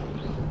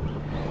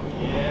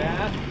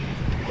 Yeah.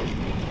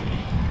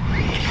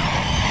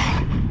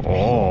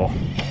 Oh.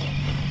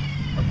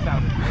 That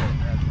sounded good.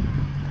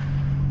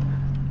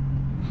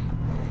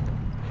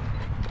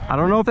 I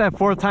don't know if that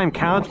fourth time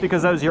counts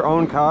because that was your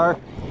own car.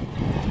 Put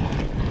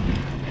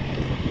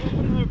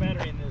another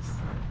battery in this.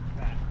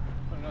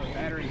 Put another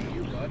battery in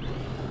you, bud.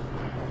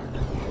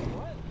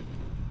 What?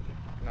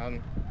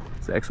 None.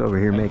 Zach's over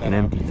here making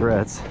empty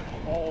threats.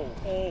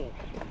 Oh,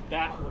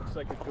 that looks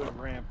like a good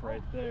ramp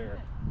right there.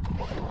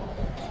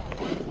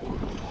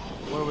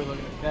 What are we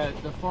looking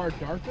at? The far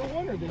darker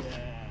one or this?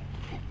 Yeah.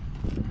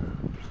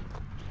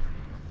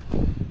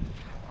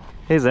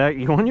 Hey Zach,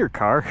 you want your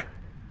car?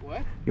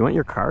 What? You want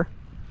your car?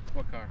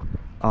 What car?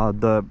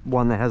 The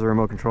one that has a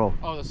remote control.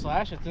 Oh, the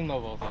Slash? It's in low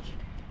voltage.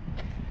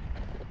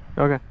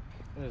 Okay.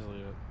 Just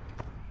leave it.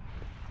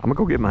 I'm gonna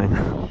go get mine.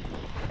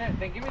 Hey,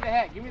 then give me the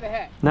hat. Give me the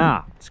hat.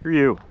 Nah, screw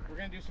you. We're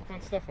gonna do some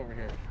fun stuff over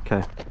here.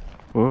 Okay.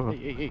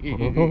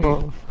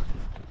 Whoa.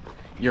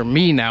 You're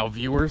me now,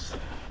 viewers.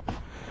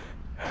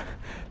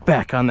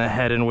 Back on the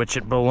head in which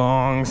it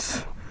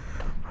belongs.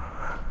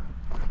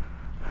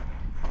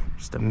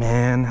 Just a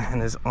man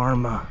and his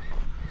Arrma.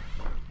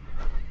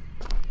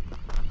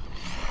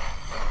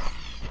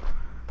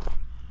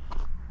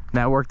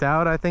 That worked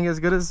out, I think, as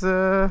good as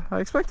I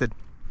expected.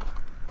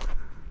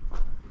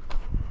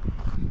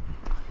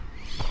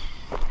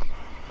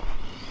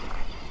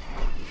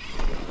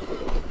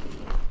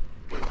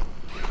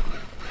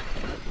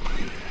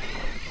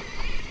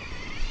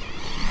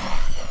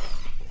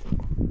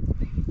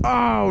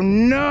 Oh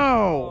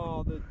no!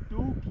 Oh, the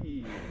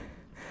dookie.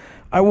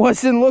 I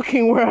wasn't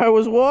looking where I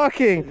was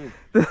walking.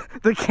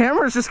 The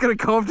camera's just gonna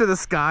go up to the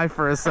sky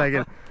for a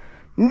second.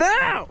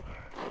 No!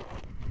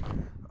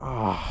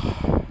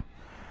 Oh,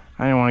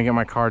 I didn't want to get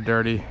my car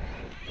dirty.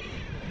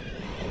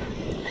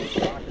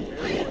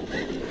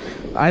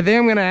 I think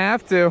I'm gonna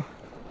have to.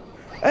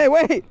 Hey,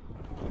 wait!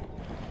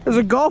 There's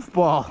a golf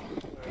ball.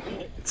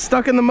 It's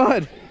stuck in the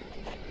mud.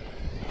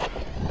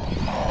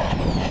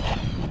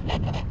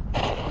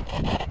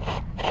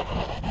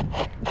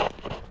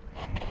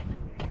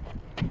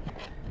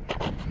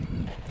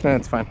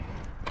 That's fine.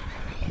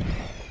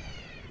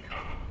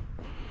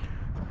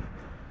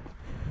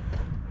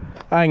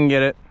 I can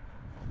get it.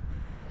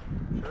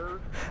 Sure.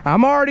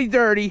 I'm already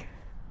dirty.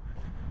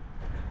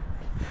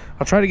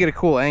 I'll try to get a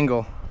cool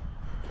angle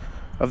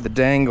of the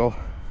dangle.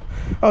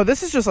 Oh,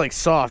 this is just like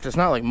soft. It's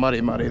not like muddy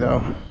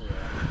though.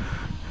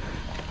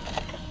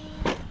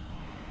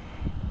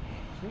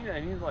 I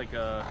need like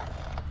a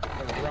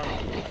run.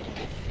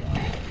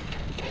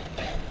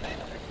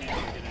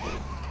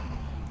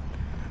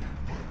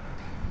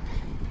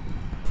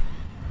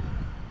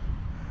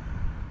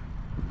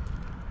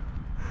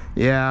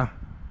 Yeah.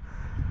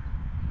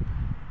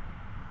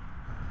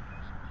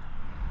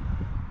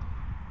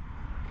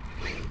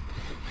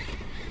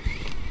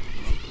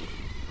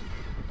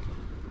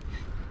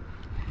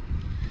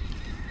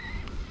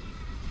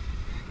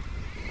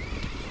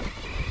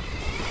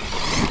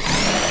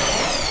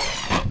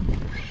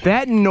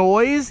 That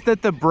noise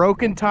that the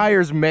broken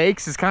tires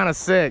makes is kind of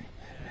sick.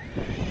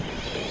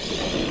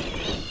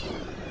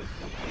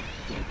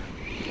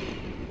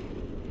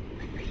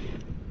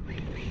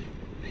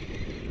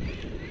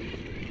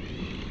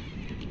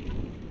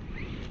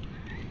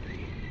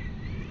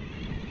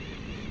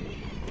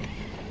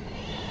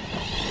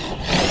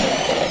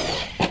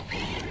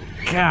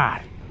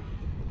 God.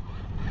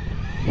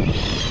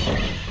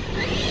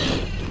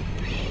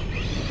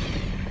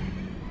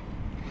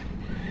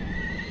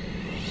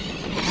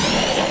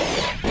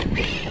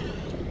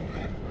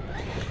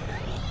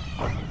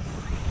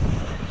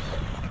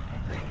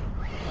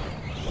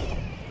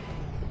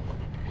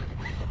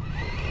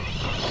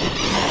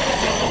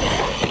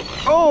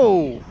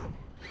 Oh!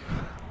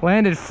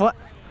 Landed flat.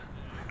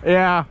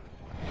 Yeah.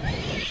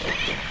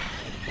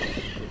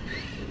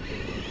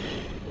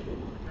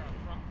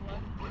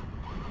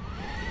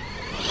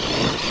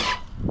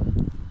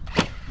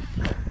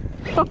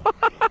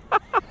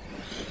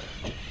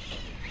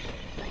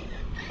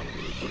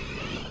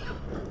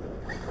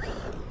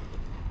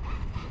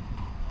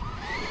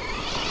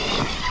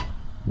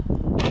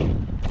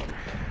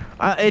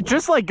 It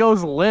just like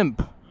goes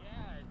limp. Yeah,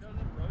 it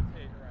doesn't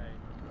rotate right.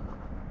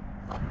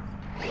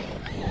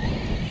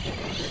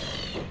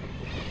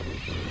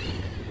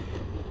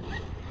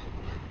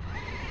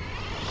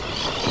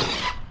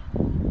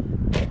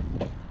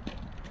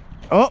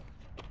 Oh.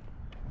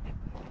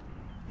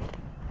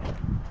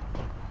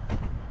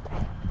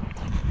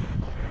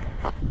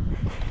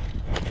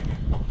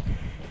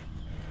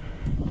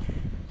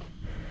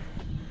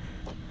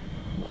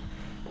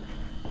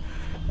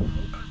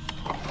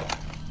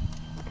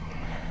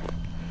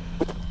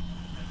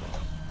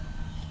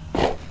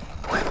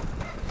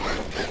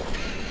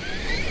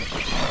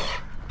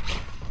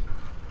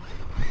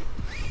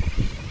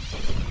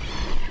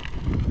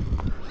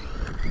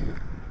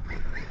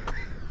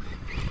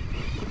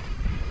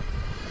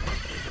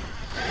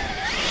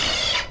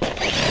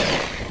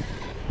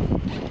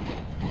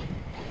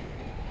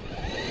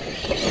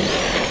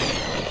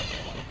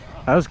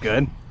 That was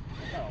good.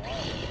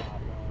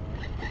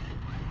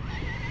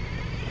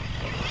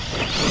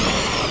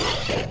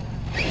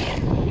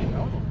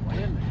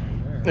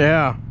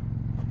 Yeah.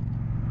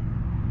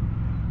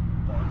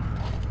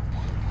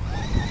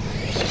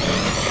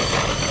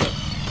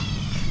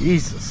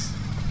 Jesus.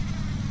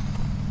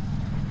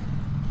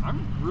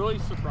 I'm really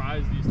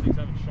surprised these things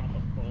haven't shot the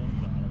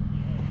foams out of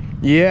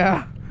them yet.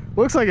 Yeah.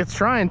 Looks like it's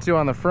trying to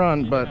on the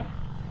front, but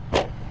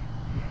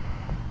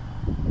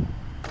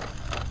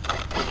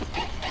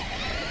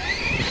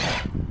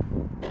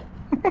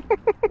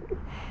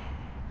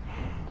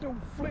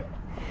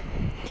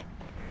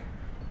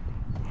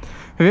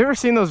have you ever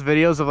seen those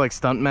videos of like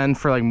stuntmen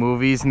for like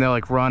movies and they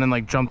like run and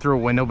like jump through a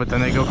window but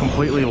then they go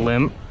completely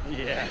limp?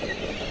 Yeah.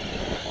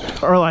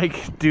 Or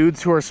like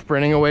dudes who are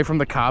sprinting away from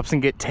the cops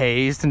and get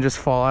tased and just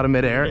fall out of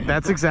midair?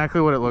 That's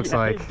exactly what it looks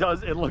like. It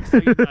does. It looks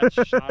like it got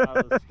shot out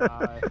of the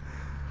sky.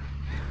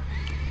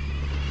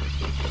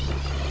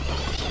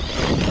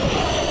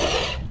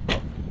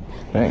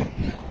 Dang.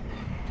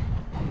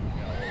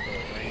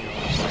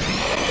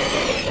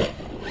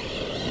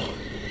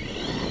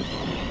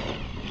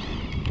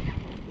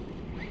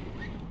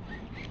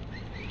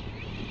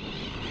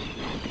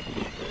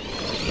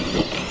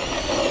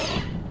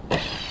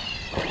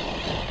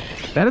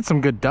 That had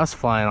some good dust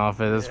flying off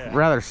it. It's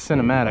rather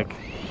cinematic.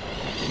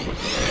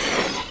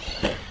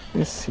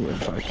 Let's see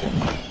if I can.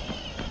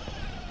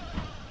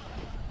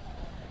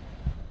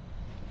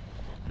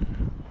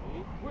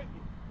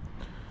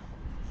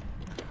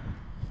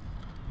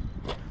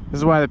 This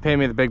is why they pay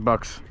me the big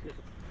bucks.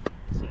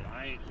 Said,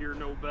 I ain't hear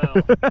no bell.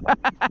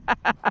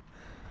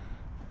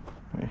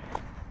 I'm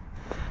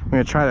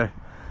gonna try to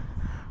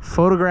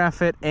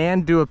photograph it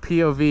and do a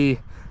POV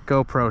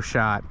GoPro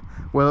shot.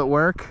 Will it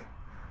work?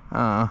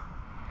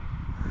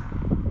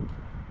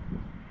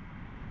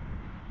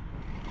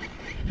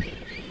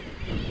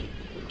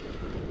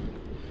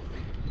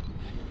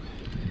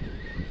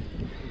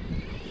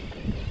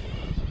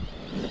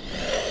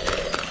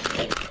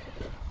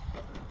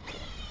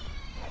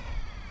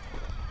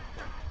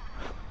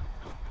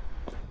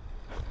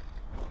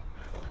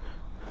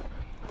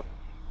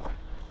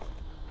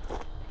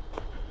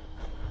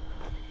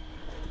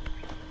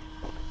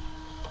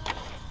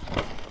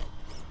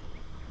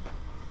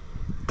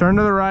 Turn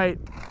to the right.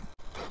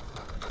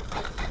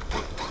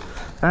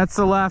 That's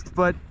the left,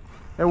 but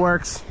it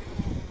works.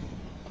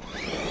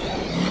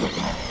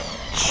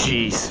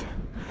 Jeez.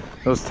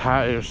 Those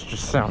tires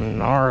just sound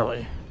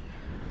gnarly.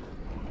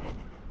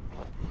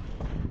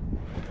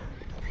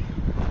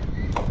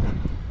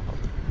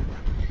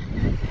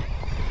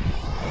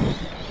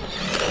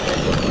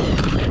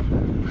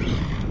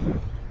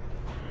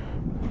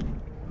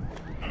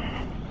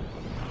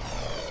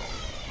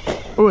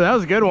 Ooh, that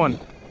was a good one.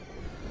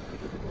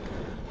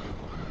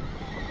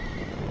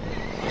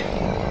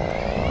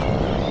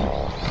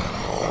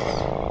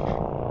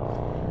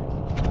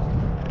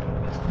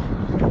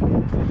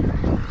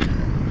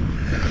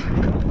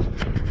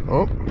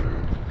 Oh.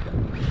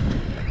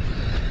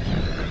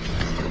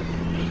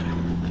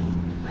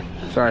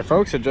 Sorry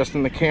folks,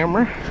 adjusting the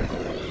camera.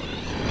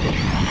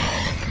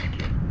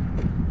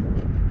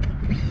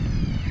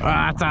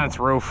 Ah, it's on its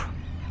roof.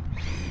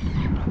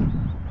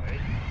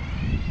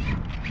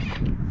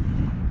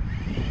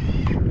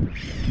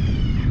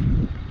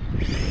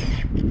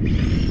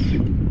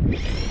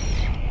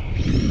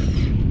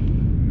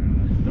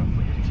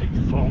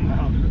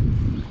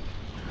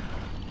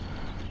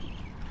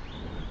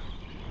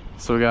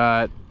 So we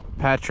got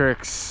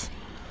Patrick's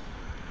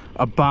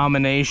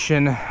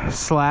Abomination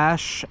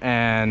Slash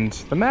and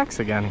the Max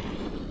again.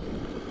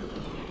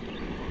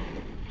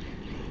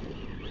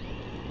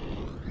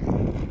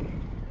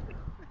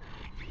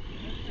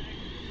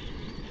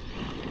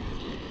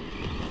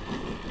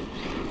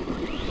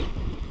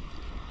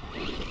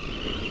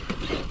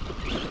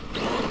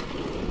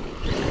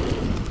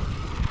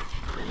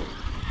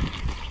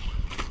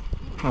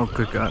 Oh,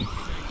 good God.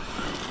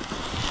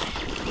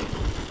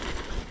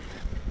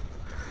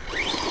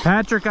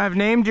 Patrick, I've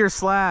named your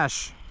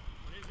Slash.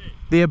 What is it?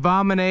 The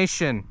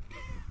Abomination.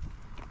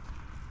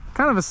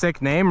 Kind of a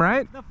sick name,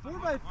 right? The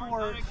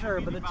 4x4, sure,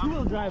 but the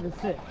 2-wheel drive is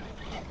sick.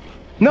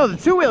 No, the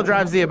 2-wheel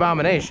drive's the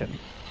Abomination.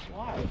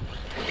 Why?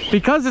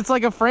 Because it's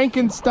like a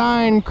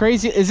Frankenstein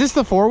crazy... Is this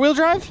the 4-wheel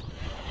drive?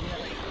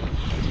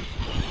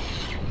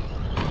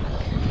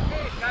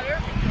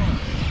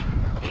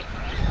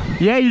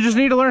 Yeah, you just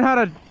need to learn how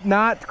to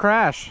not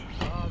crash.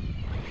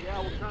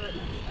 Yeah, we'll try to.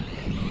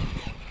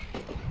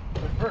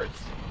 But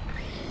first,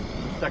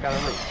 check out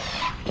the roof.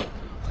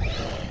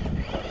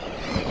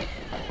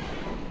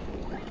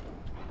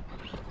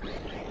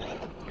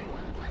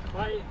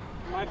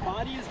 My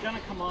body is gonna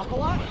come off a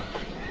lot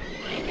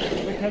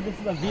because this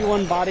is a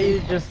V1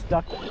 body just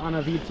stuck on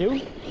a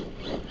V2.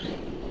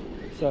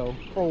 So,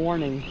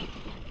 forewarning,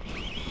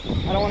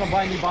 I don't want to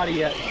buy a new body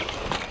yet.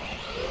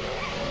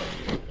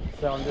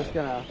 So I'm just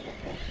gonna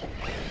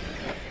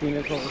clean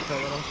this over for a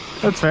little.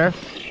 That's fair.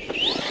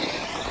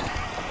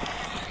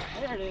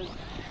 There it is.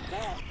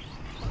 That.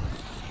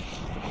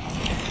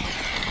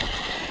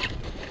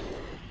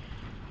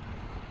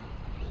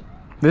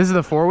 This is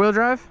the 4-wheel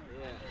drive?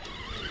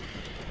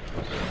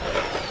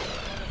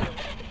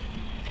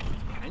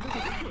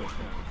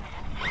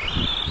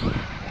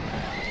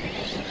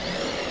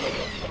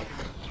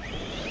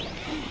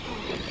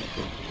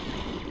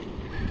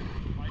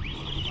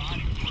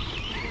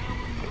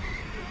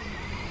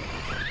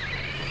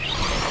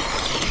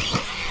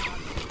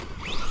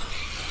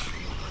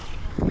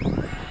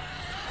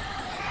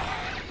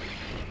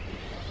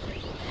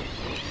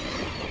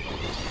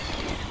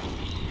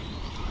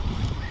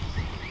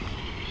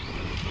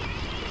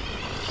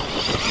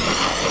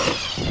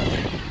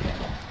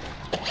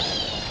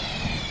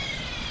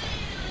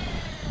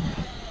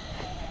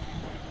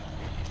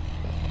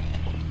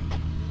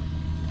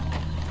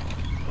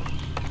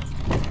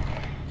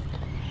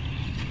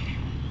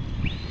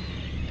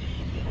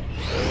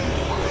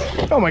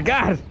 Oh my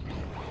God!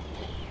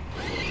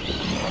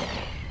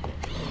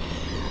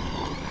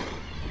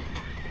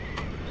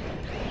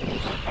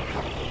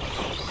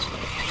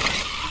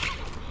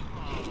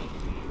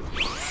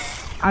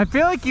 I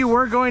feel like you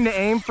were going to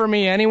aim for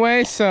me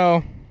anyway,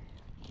 so...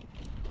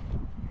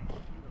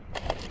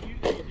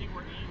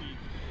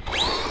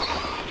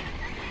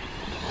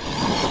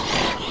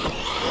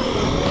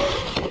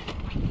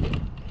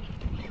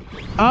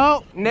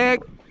 Oh,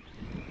 Nick!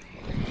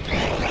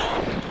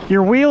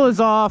 Your wheel is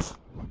off.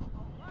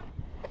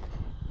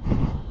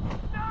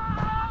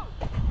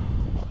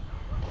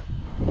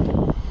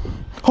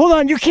 Hold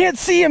on, you can't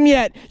see him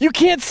yet. You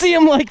can't see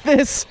him like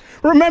this.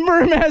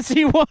 Remember him as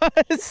he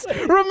was.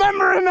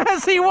 Remember him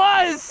as he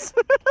was.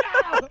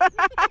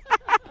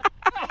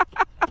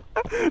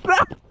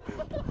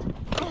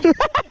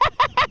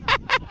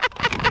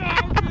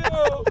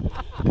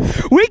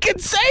 We can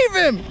save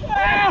him.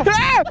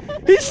 Ah,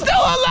 he's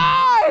still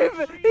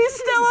alive. He's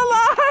still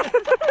alive.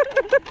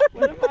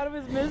 Let him out of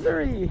his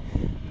misery.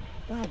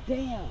 God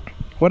damn.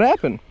 What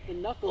happened? The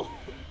knuckle.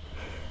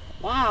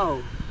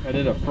 Wow. I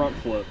did a front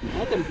flip.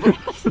 That's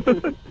impressive.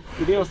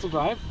 You think I'll still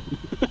drive?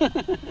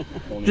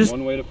 Only Just-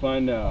 one way to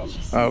find out.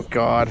 Oh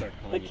God.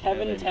 The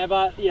Kevin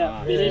Tabot,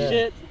 yeah, finish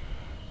it.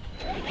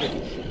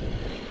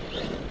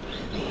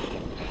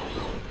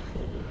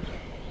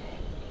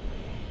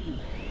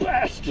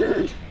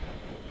 Bastard!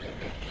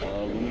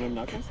 Aluminum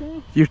knuckles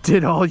now? You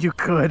did all you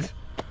could.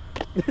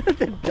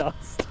 The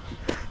dust.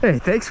 Hey,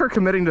 thanks for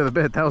committing to the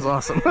bit. That was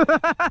awesome.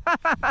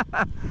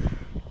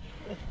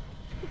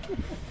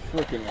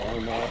 Freaking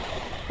Arrma.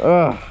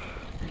 Ugh.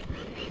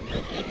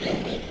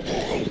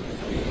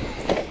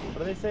 What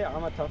do they say?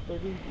 Arrma tough,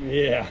 baby?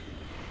 Yeah.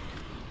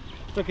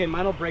 It's okay,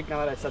 mine will break now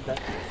that I said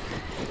that.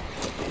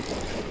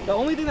 The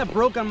only thing that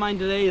broke on mine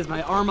today is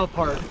my Arrma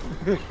part.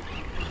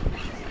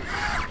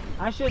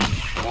 I should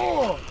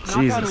knock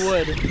on Jesus.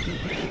 wood.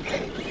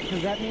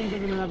 Because that means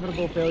there's an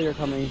inevitable failure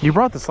coming. You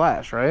brought the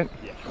Slash, right?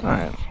 Yeah. All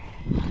right.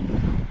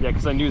 Yeah,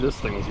 because I knew this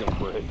thing was gonna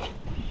break.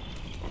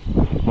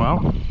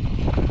 Well.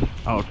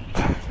 Oh.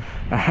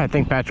 I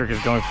think Patrick is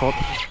going full.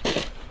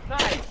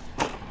 Nice!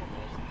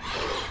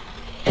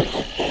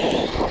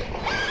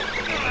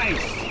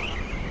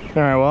 Nice!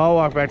 All right, well, I'll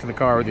walk back to the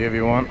car with you if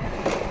you want.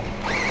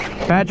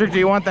 Patrick, do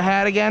you want the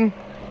hat again?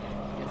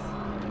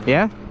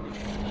 Yes. Yeah?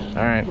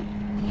 All right.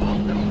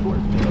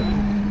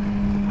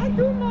 I'm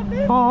doing my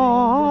best.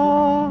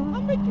 Aww.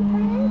 I'll make you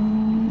proud.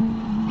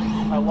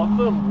 I love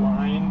the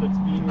line that's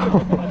being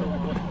used by the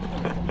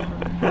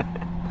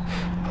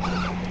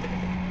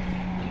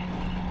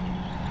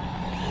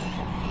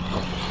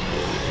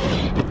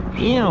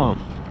Damn.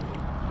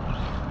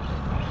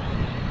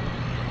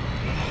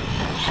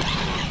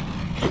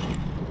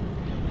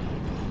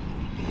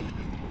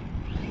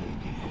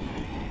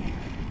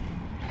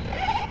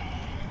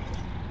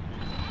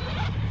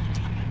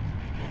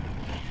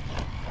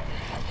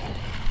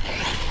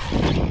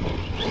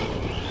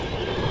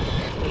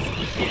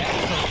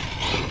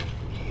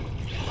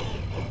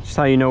 Just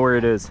how you know where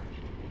it is.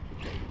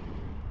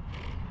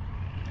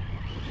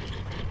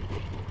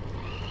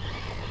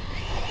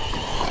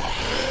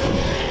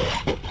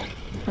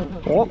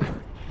 Oh.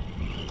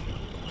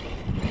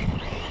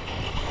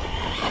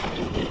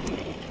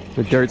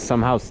 The dirt's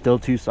somehow still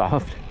too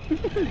soft.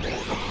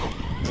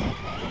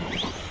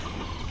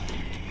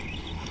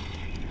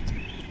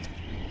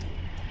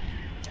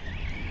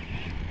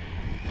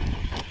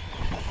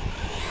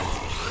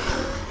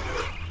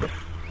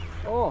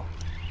 Oh.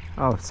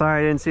 Oh,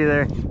 sorry, I didn't see you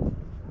there.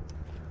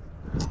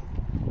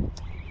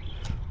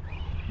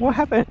 What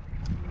happened?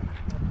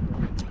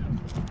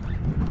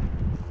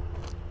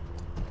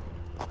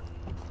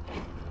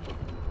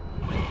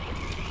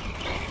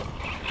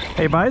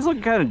 Hey, body's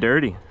looking kind of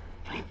dirty.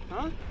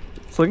 Huh?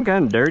 It's looking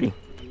kind of dirty.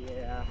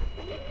 Yeah.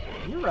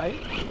 You're right.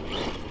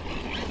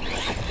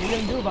 What are you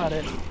gonna do about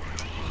it?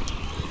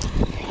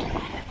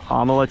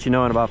 I'm gonna let you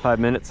know in about 5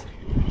 minutes.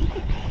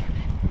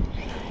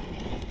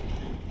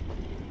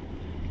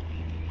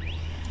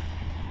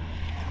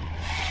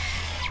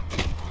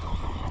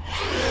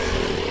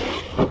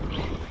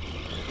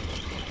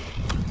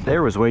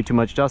 There was way too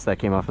much dust that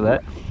came off of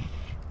that.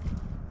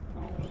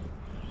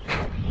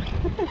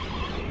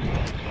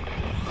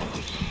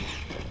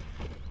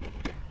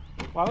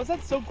 Why was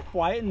that so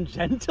quiet and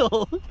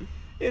gentle?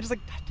 It was just like.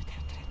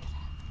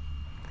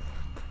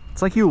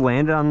 It's like you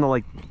landed on the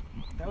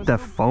That was the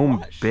so foam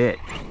brush. bit.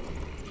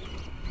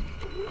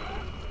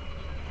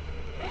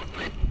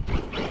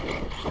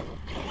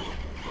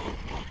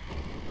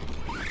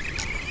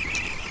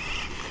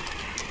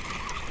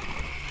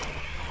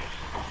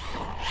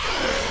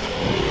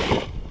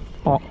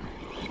 Oh.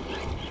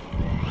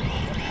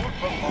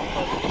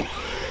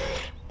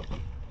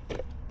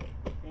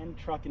 And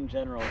truck in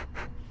general.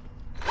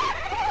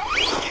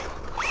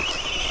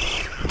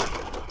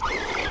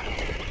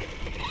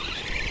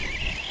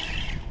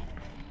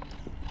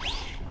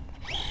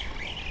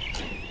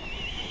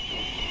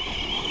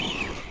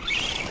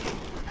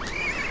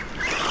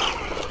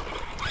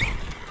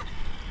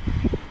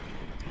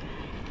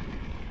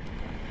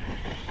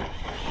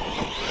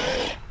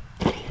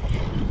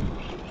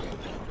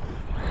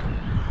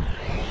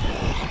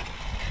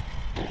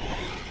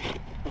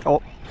 Oh.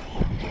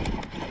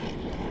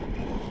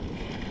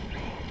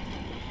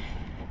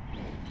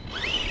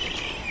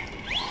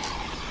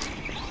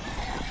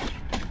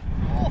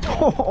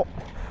 Oh.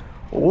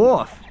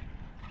 Woof.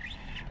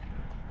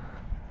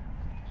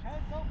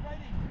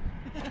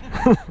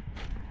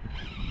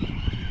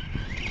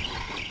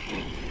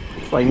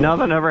 It's like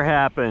nothing ever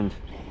happened.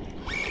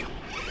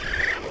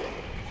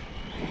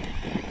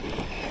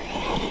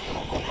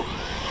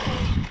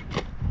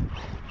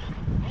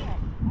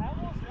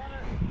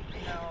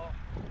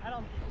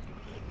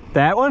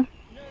 That one?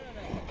 No.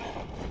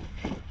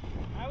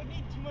 I would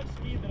need too much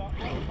speed, but I'll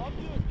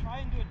try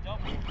and do a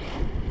double.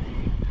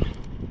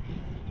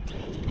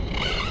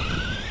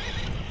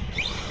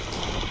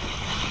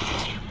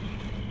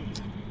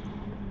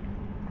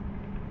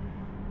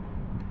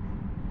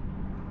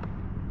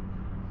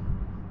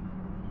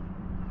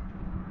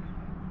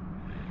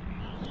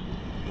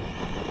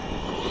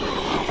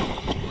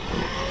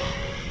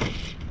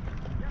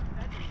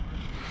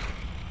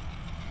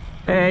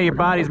 Hey, your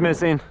body's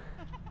missing.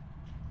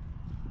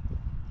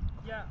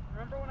 Yeah,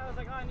 remember when I was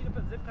like, oh, I need to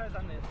put zip ties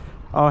on this?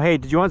 Oh, hey,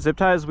 did you want zip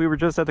ties? We were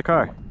just at the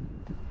car.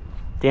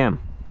 Damn.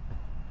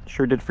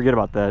 Sure did forget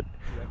about that.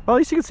 Well, at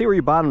least you can see where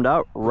you bottomed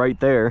out right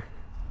there.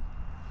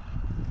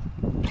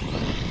 Oh,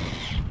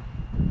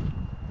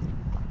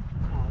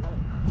 I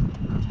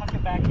gotta tuck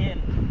it back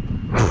in.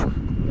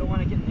 You don't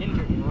want to get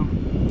injured, you know?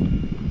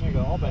 There you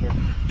go, all better. Do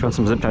you want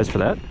some zip ties for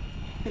that?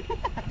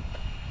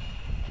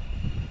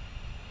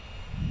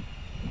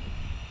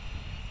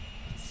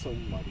 It's so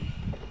muddy.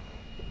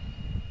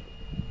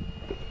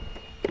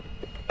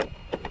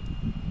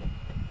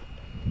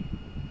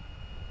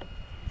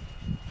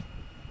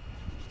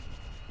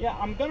 Yeah,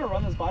 I'm gonna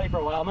run this body for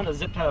a while. I'm gonna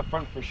zip tie the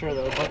front for sure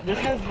though, but this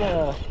has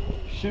the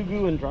shoe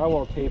glue and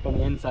drywall tape on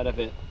the inside of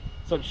it.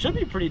 So it should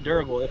be pretty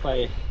durable if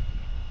I...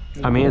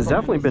 I mean, it's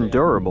definitely been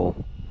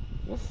durable.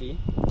 We'll see.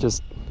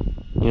 Just,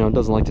 you know, it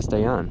doesn't like to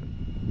stay on.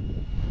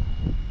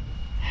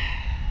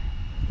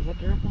 Is that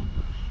durable?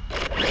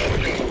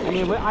 I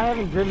mean, I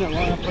haven't driven it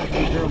long enough for it to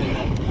be durable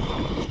yet.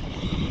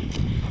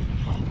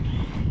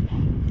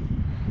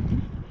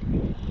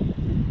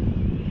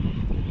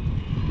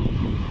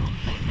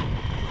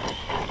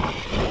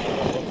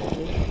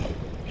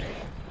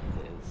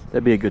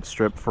 That'd be a good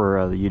strip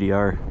for the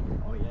UDR.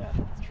 Oh yeah,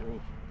 that's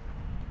true.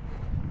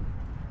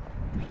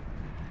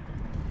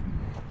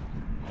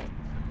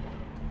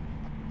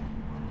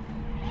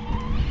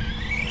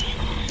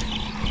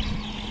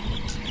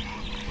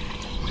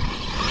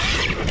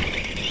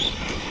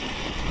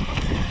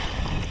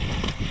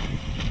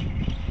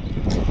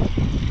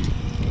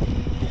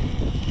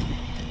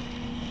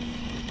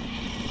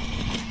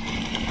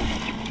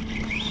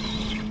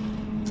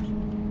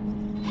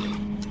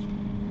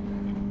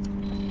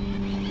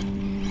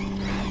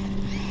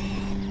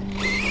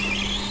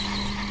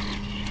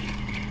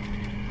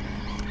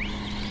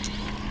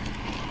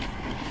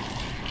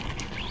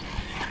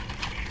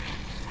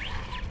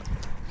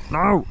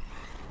 No!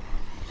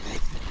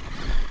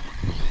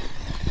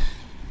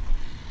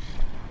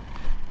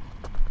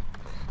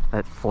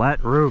 That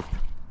flat roof.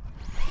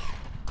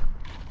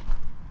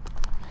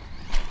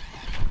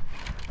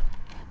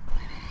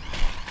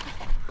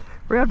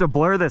 We have to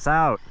blur this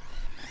out.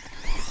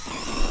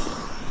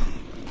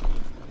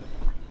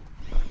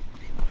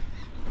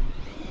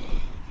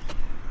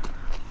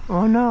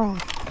 Oh no.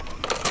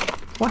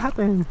 What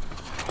happened?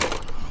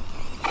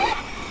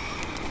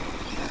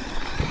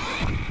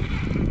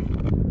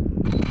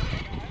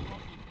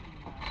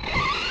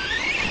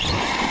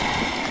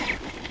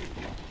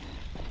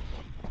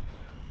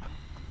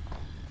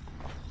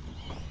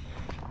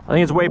 I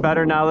think it's way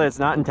better now that it's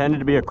not intended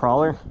to be a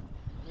crawler.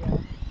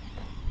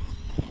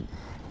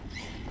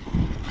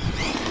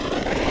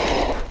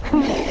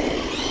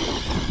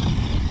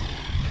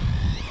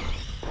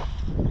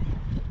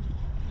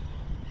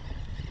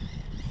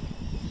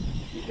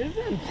 It's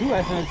in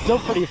 2S and it's still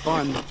pretty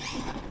fun.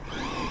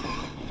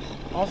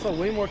 Also,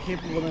 way more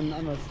capable than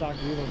on the stock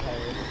wheeler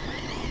tires.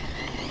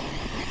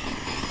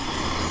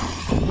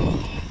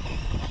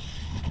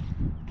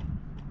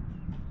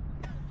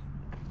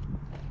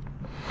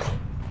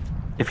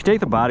 If you take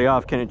the body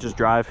off, can it just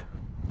drive?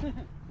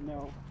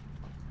 No.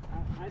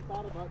 I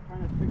thought about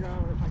trying to figure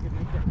out if I could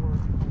make that work.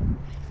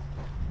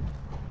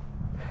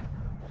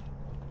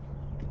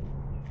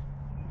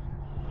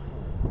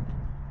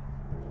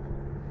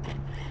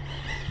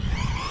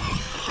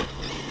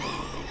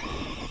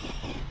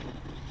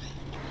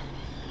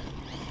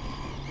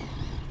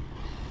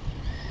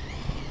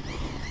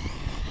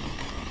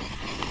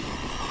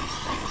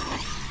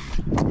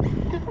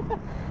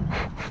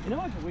 You know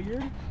what's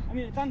weird? I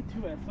mean, it's on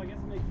 2S, so I guess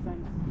it makes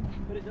sense.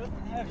 But it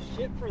doesn't have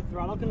shit for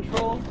throttle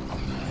control,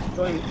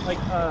 going like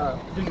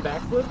doing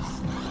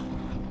backflips.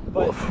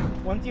 But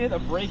once you hit a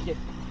brake, it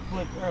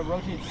flips or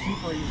rotates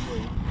super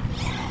easily.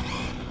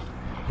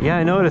 Yeah,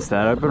 I noticed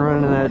that. I've been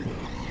running that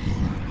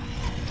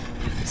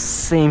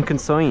same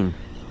consign.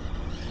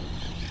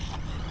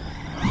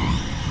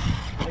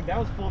 Like that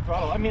was full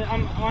throttle. I mean,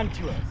 I'm on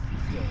 2S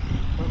still,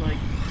 but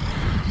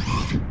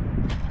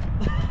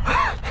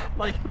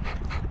like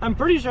I'm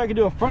pretty sure I could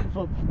do a front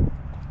flip,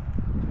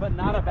 but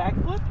not a back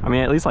flip. I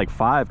mean, at least like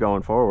 5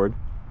 going forward.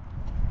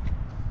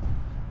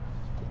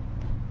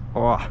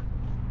 Oh.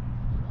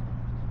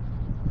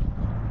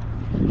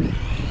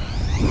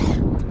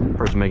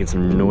 Person making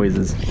some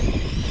noises.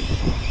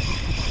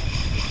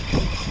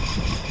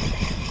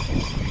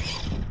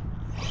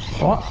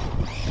 Oh.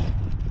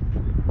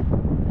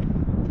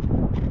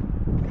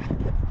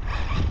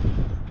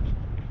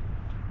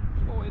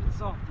 Oh, it's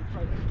soft. It's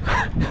right.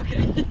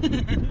 Okay.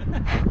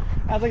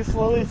 I was like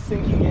slowly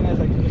sinking in as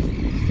I just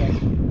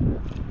stepped.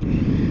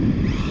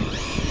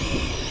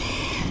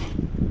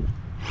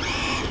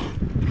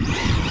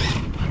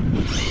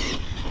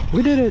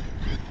 We did it.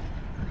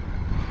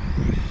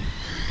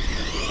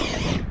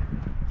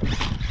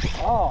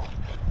 Oh.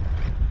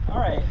 All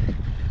right.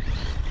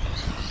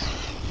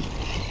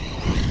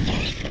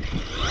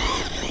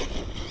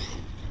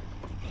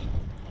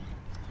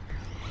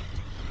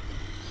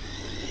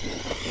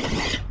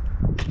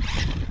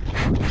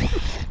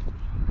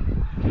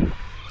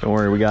 Don't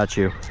worry, we got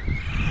you.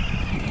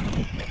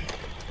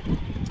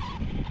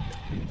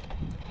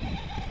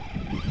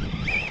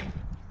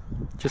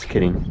 Just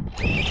kidding.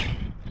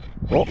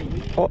 Oh,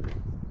 oh.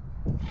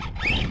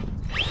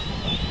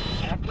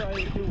 After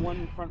I do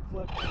one front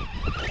flip.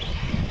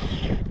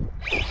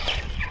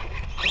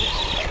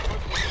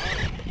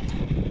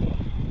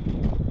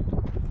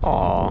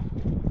 Aw.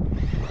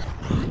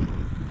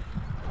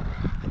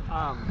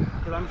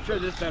 Because I'm sure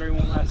this battery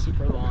won't last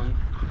super long.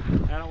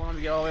 I don't want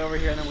to get all the way over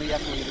here and then we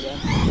have to leave again.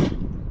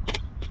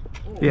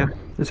 Yeah,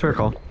 it's fair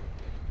call.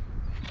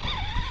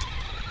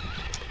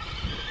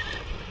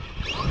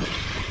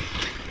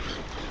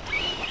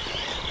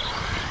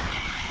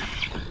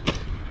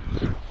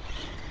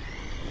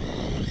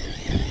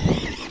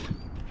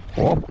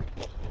 Oh.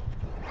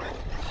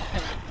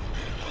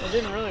 It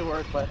didn't really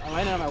work, but I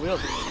landed on my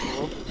wheels, which is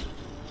cool.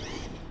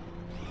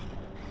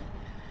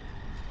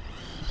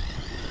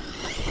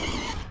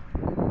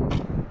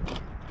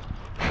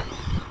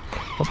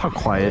 Love how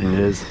quiet it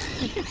is.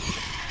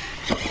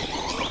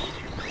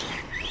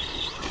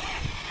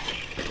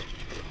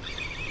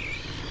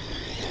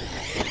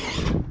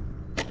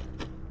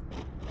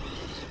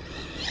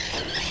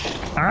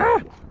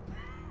 Ah!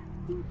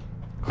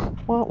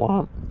 Womp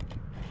womp.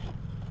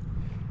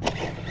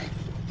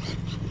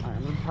 Alright,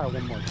 I'm gonna try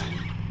one more time.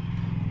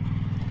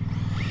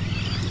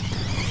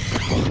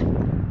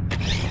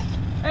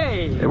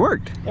 Hey! It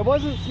worked. It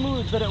wasn't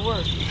smooth, but it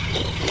worked.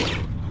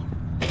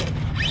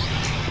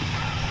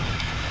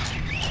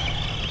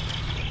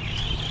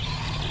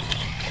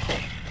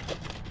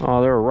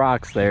 Oh, there were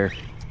rocks there.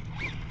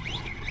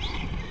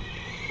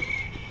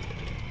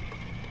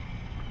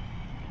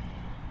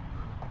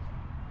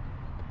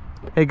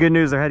 Hey, good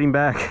news, they're heading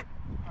back. Are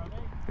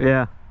they?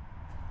 Yeah.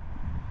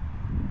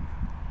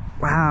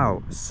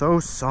 Wow, so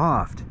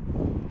soft.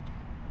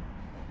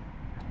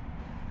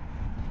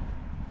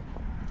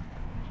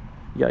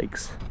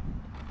 Yikes.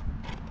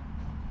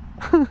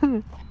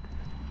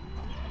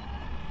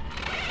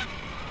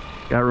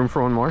 Got room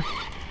for one more?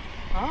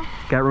 Huh?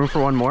 Got room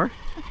for one more?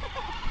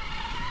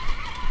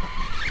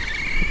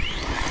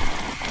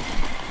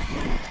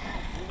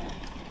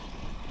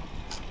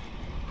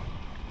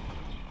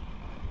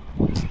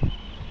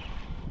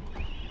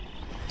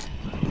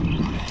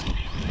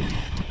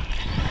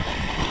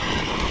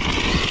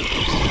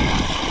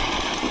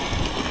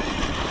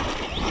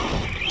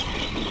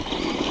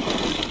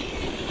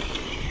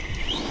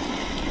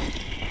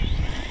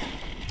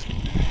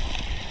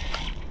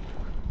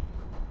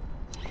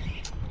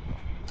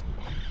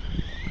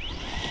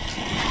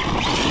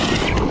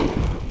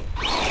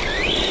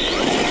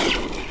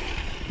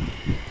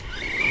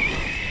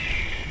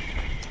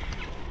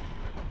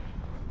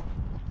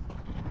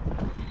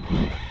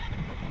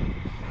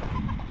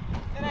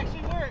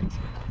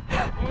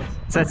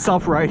 It's that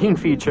self-righting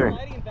feature.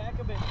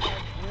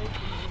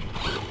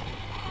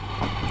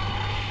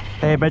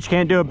 Hey, but you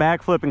can't do a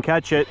backflip and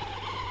catch it.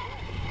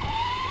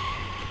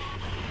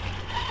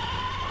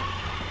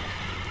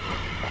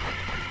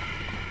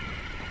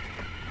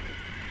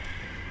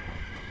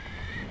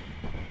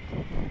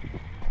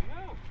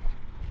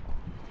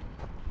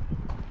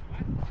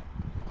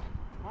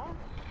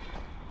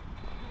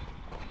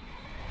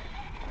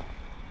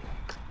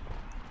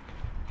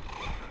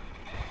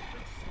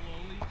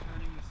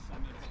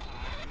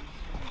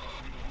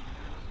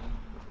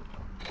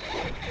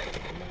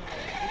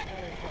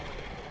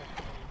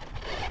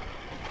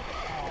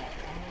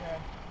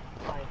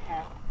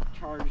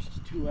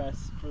 Charged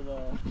 2S for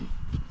the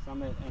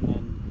summit and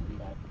then come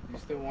back. You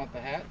still want the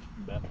hat?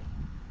 Bet.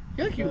 I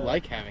feel like you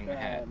like having the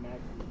hat. Max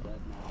is dead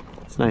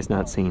now. It's nice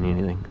not seeing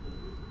anything.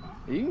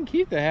 You can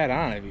keep the hat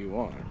on if you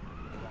want.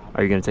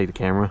 Are you gonna take the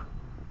camera?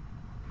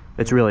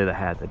 It's really the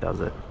hat that does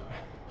it.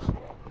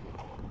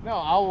 No,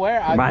 I'll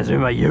wear. Reminds me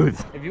of my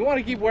youth. If you want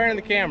to keep wearing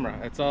the camera,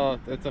 that's all.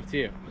 That's up to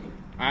you.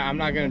 I'm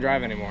not gonna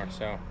drive anymore,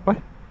 so. What?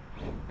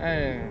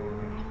 You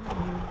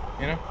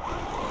know.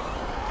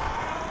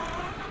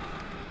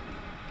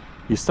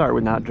 You start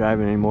with not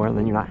driving anymore, and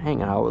then you're not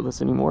hanging out with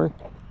us anymore.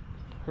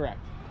 Correct.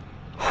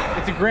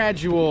 It's a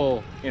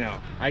gradual. You know,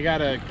 I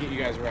gotta get you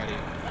guys ready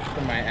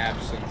for my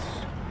absence.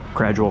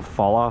 Gradual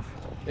fall off.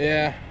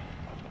 Yeah.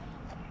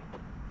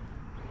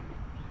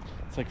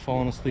 It's like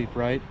falling asleep,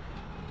 right?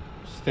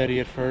 Steady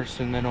at first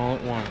and then all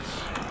at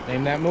once.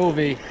 Name that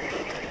movie.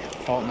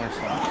 Fault in Our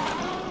Stars.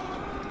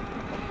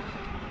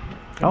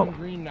 Oh.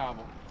 Green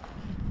novel.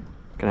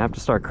 Gonna have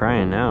to start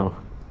crying now.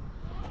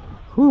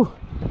 Whew.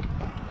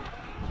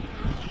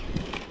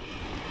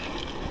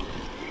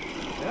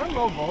 Is that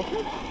low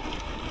voltage?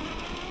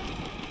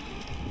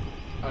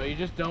 Oh, you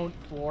just don't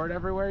floor it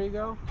everywhere you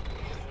go?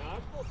 No,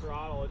 it's full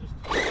throttle. It just.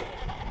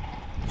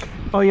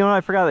 Oh, you know what?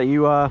 I forgot that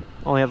you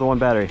only have the one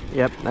battery.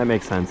 Yep, that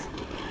makes sense.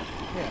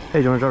 Yeah. Hey,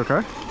 do you want to drive a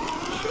car?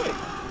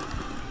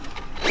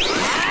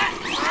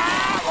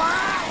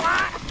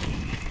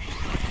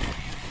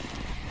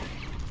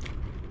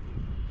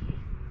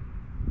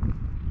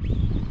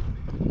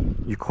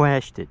 You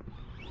crashed it.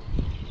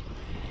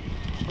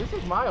 This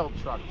is my old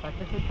truck,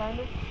 technically, kind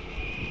of.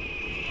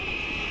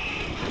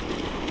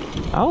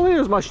 I don't think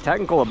there's much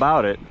technical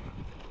about it.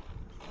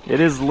 It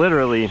is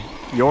literally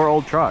your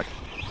old truck.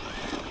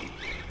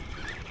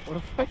 What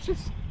if I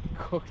just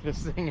cooked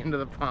this thing into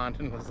the pond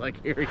and was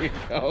like, here you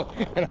go,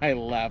 and I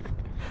left?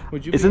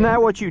 Would you? Isn't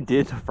that what you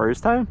did the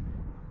first time?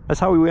 That's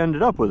how we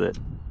ended up with it.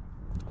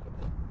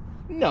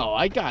 No,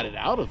 I got it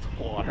out of the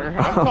water.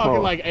 I'm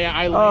talking like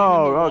I land in the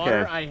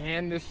water, I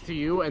hand this to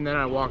you, and then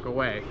I walk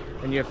away,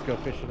 and you have to go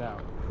fish it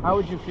out. How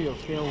would you feel,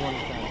 scale 1 to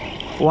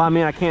 10? Well, I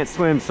mean, I can't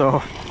swim,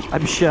 so I'd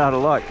be shit out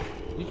of luck.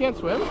 You can't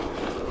swim?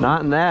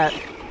 Not in that. You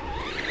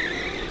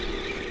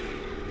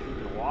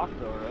can walk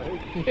though,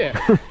 right?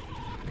 Yeah.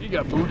 You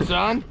got boots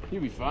on,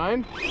 you'll be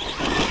fine.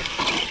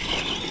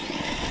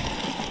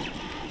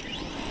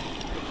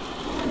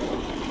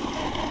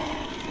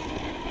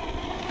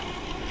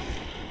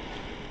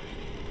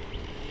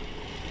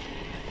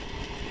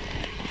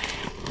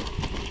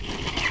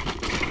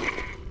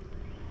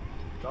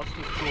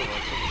 Dusty's cool though.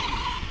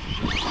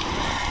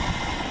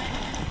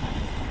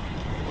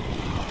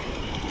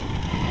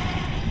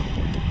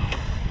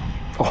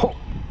 Oh.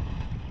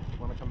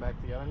 Want to come back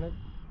together, Nick?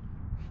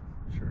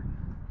 Sure.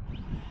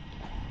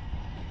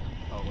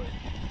 Oh wait.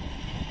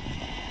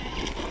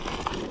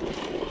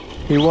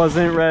 He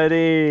wasn't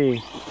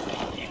ready.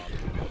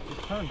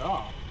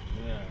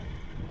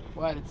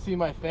 What, did it see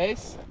my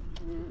face?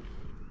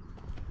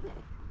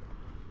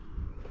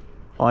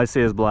 All I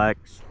see is black.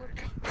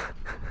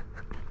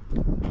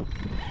 You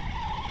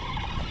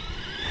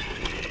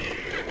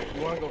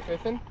wanna go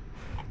fifthing?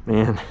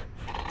 Man,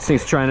 this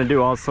thing's trying to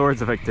do all sorts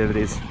of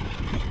activities.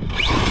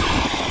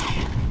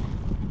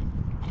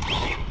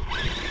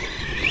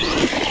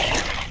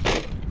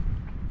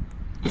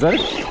 Is that it?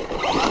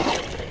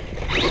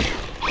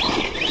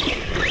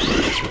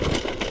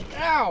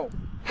 Ow!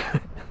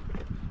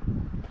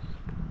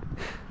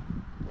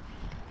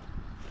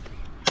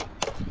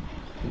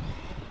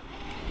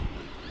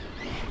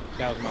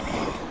 That was my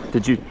fault.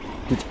 Did you?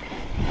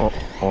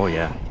 Oh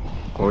yeah.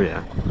 Oh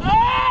yeah.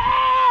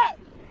 Ah!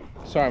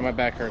 Sorry, my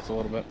back hurts a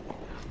little bit.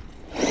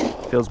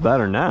 Feels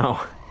better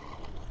now.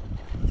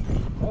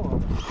 Oh.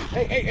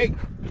 Hey, hey, hey!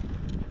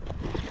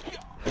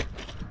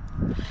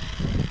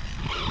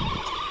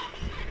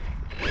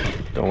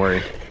 Don't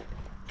worry.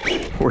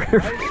 Why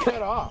did you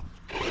shut off?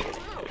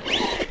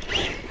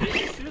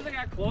 As soon as I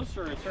got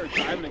closer, it started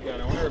driving again.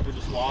 I wonder if it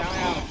just lost.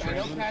 I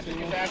know Patrick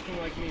is acting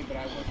like me, but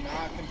I was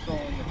not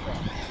controlling the truck.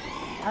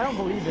 I don't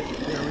believe it.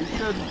 Here, we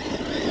should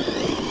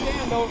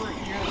stand over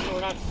here so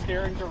we're not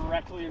staring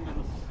directly into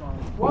the sun.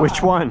 Why?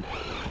 Which one?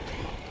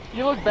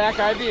 You look back,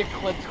 I have the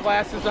eclipse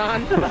glasses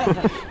on. Yeah,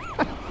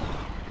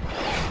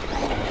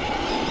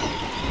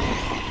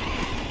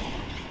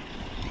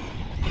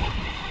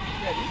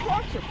 these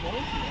rocks are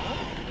pointy,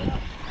 huh?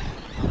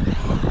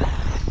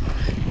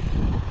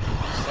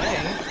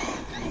 Saying.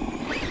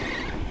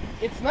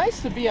 It's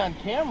nice to be on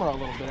camera a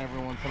little bit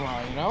every once in a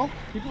while, you know?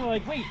 People are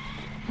like, wait,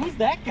 who's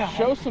that guy?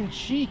 Show some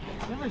cheek.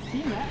 I've never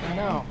seen that. I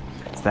know.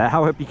 Is that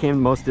how it became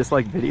the most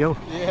disliked video?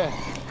 Yeah.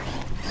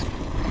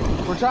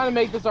 We're trying to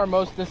make this our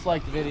most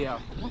disliked video.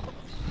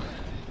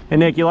 Hey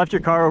Nick, you left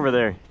your car over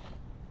there.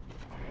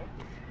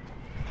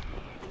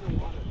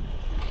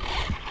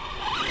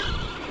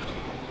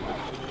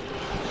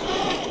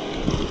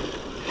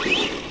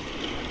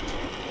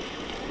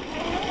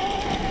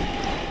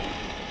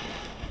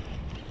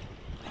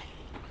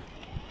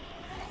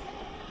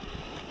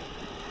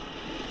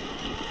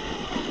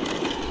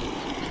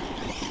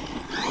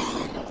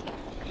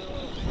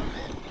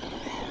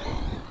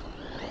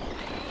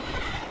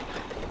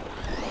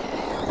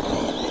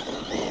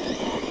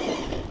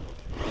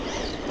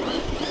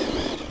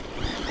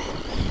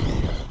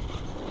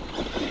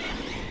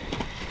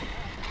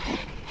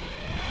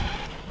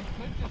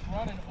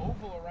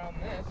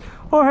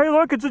 Oh, hey,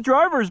 look, it's a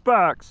driver's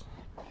box.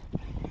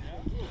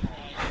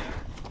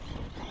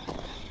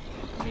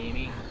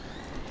 Meanie.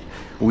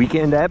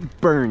 Weekend at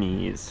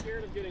Bernie's.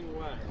 Scared of getting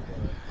wet.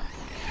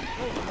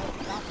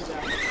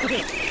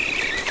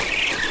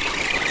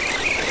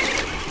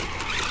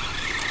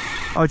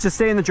 Oh, just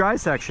stay in the dry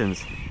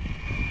sections.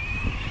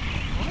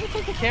 Want me to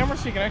take the camera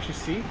so you can actually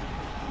see?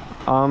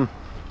 I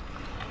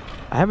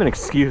have an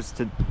excuse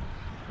to...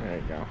 There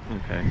you go.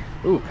 Okay.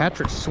 Ooh,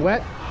 Patrick's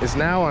sweat is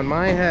now on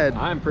my head.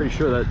 I'm pretty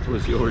sure that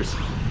was yours.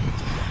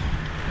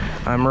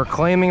 I'm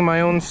reclaiming my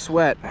own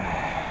sweat.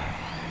 I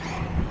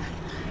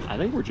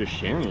think we're just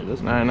sharing it this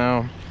I time.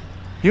 know.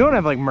 You don't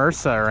have like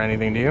MRSA or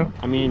anything, do you?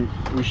 I mean,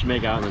 we should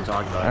make out and then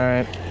talk about All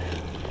right.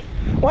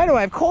 Why do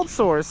I have cold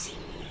sores?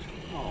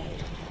 I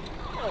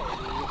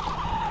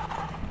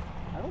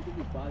don't think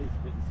his body's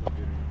fitting so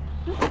good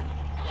anymore.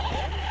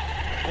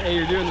 Hey,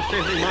 you're doing the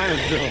same thing mine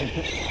was doing.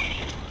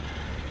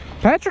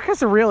 Patrick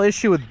has a real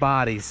issue with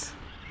bodies.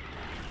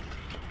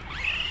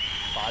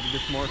 Body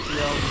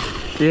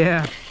dysmorphia.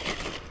 Yeah.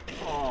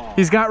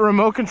 He's got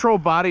remote control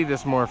body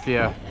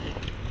dysmorphia.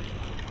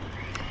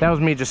 That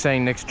was me just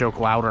saying Nick's joke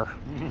louder.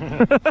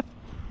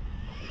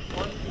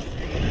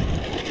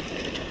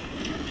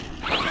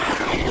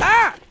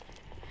 Ah!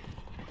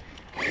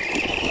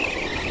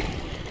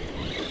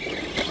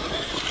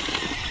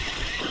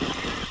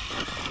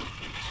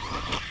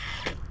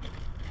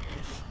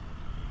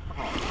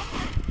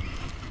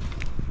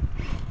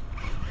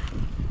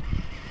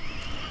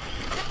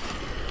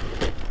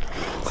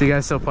 So you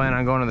guys still plan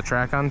on going to the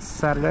track on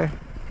Saturday?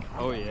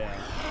 Oh yeah.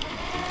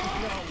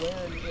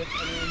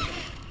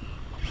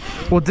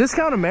 Well,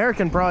 Discount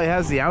American probably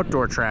has the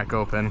outdoor track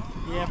open.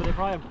 Yeah, but they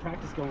probably have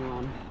practice going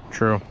on.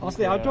 True. Also,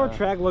 the outdoor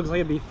track looks like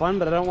it'd be fun,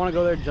 but I don't want to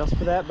go there just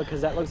for that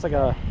because that looks like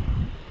a...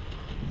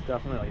 It's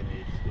definitely like an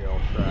H-scale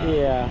track.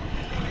 Yeah.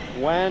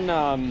 When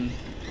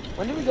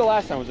did we go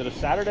last time? Was it a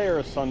Saturday or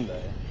a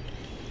Sunday?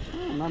 I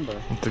don't remember.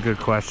 That's a good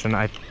question.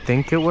 I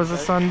think it was a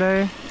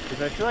Sunday.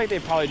 Because I feel like they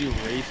probably do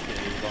race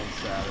days on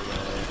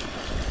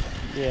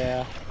Saturday.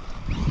 Yeah.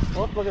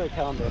 Well, let's look at the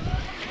calendar.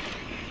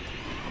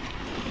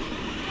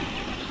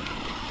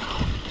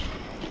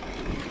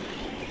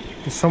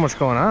 There's so much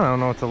going on, I don't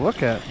know what to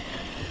look at.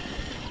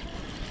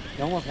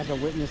 You almost have to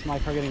witness my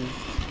car getting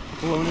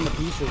blown into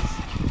pieces.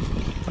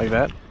 Like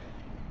that?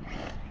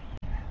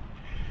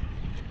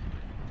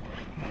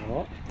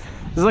 Oh,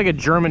 This is like a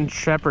German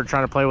Shepherd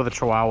trying to play with a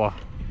Chihuahua.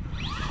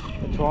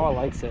 the Chihuahua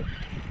likes it.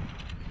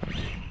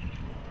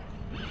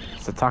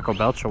 It's a Taco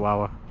Bell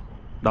Chihuahua.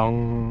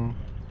 Dong.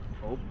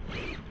 Oh.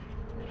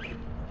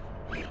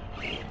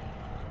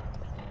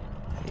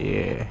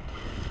 Yeah.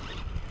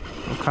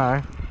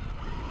 Okay.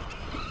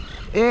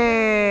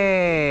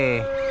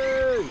 Hey!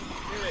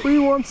 We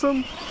want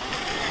some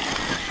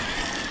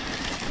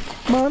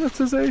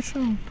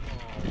monetization.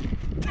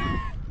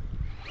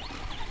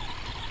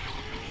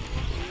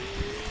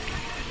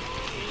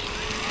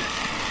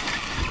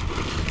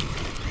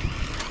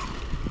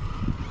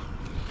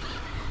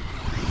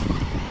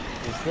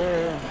 Is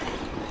there...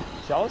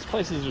 See, all this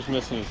place is just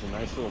missing is a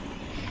nice little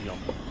jump.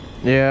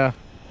 Yeah.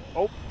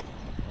 Oh.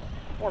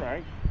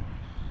 Morning.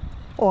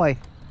 Oi. I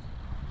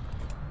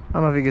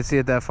don't know if you can see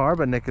it that far,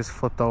 but Nick is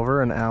flipped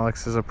over and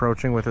Alex is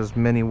approaching with his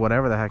mini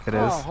whatever the heck it is.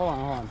 Oh, hold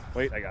on.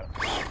 Wait, I got it.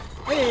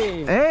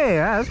 Hey! Hey,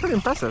 yeah, that's pretty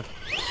impressive.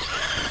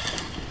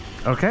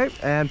 Okay,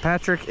 and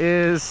Patrick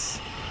is...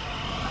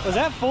 Was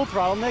that full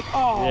throttle, Nick?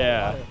 Oh,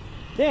 Yeah.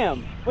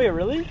 Damn. Wait,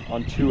 really?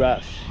 On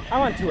 2S.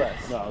 I'm on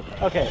 2S. No,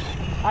 okay. Okay.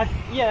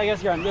 Yeah, I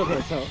guess you're on.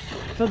 Okay,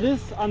 so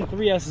this on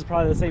 3S is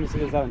probably the same as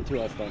that on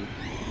 2S then.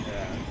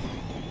 Yeah.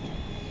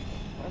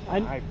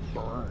 I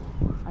burn.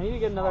 I need to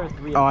get another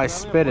 3S. Oh, I only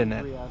spit have in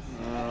one it.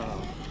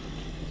 3S.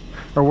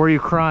 Or were you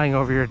crying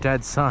over your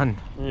dead son?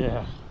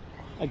 Yeah.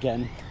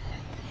 Again.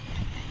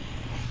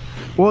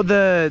 Well,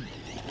 the...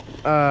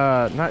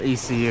 not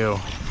ECU.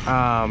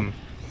 Yeah,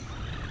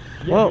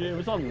 Well, dude, it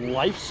was on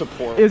life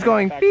support. it was when I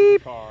going got back to the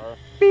beep. car.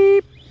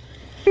 Beep,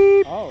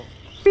 beep, Oh.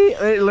 beep.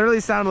 It literally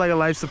sounded like a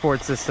life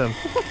support system.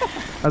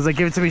 I was like,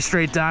 give it to me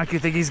straight, Doc. You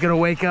think he's gonna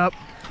wake up?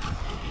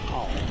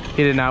 Oh.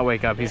 He did not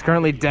wake up. He's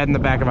currently dead in the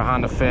back of a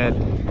Honda Fit.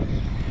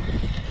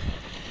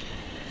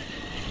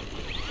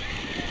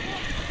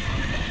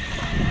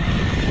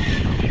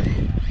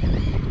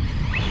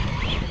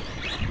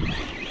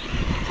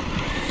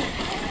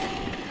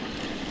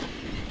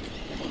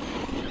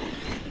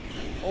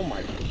 Oh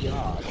my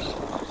god.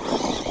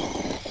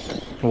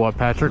 What,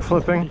 Patrick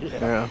flipping?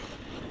 Yeah.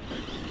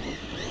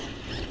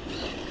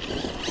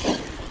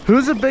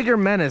 Who's a bigger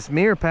menace,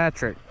 me or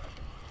Patrick?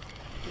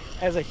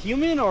 As a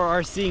human or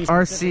RCing?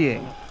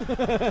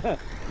 RCing.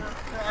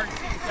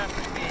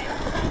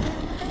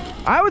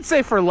 I would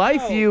say for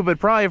life No. you, but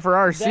probably for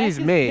Zach RC's has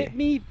me. hit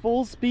me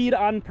full speed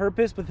on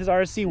purpose with his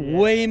RC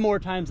way more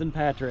times than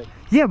Patrick.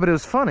 Yeah, but it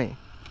was funny.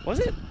 Was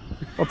it?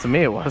 Well, to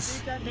me it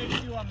was. That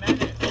makes you a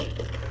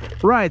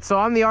menace. Right, so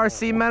I'm the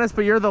RC menace,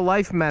 but you're the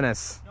life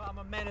menace. No, I'm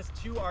a menace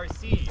to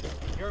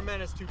RCs. You're a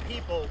menace to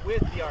people with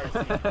the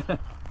RC.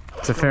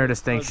 It's a fair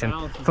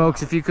distinction.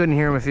 Folks, if you couldn't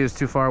hear him if he was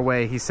too far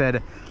away, he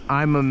said,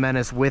 I'm a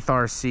menace with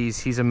RCs,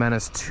 he's a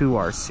menace to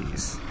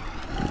RCs.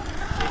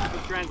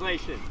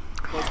 Translation.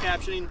 Closed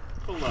captioning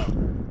below.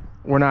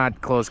 We're not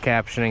closed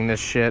captioning this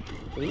shit.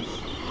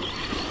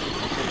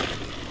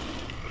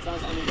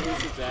 Sounds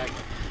uninclusive, Zach.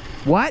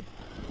 What?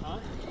 Huh?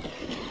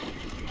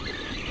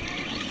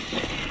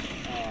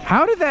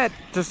 How did that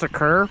just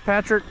occur,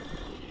 Patrick?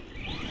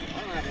 I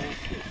don't have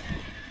answers.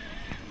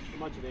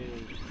 Much of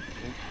anything.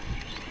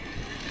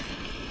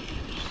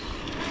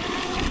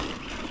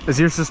 Is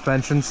your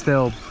suspension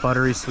still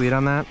buttery sweet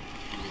on that?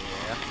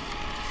 Yeah.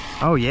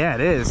 Oh yeah,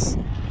 it is.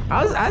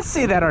 I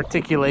see that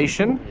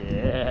articulation.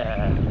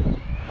 Yeah.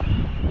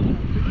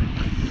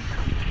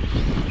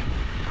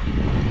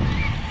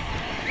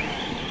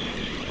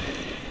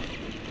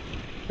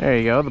 There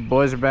you go, the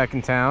boys are back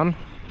in town.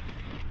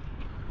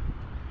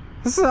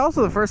 This is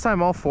also the first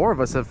time all four of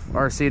us have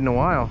RC'd in a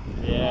while.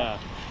 Yeah.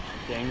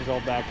 Gang's all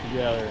back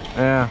together.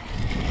 Yeah.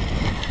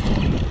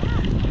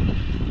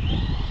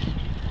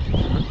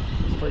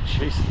 It's like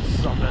chasing the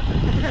summit.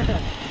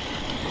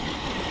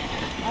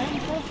 I am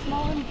so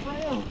small and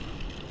frail.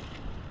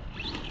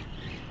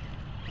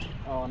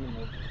 Oh, I'm in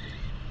the...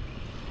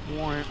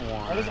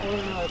 I just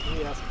ordered another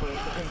 3S for it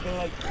because they're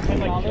like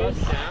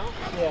 $10. Now?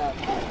 Yeah.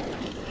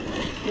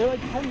 They're like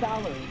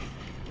 $10.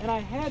 And I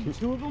had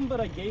two of them, but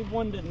I gave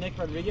one to Nick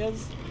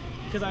Rodriguez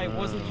because I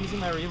wasn't using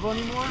my Revo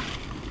anymore.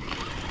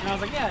 And I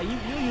was like, yeah,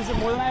 you'll use it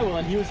more than I will.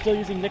 And he was still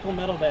using nickel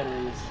metal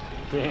batteries.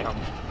 Damn.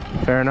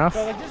 Fair enough.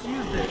 So I was like, just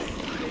use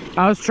this.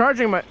 I was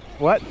charging my...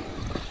 What?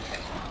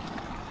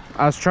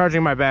 I was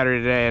charging my battery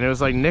today, and it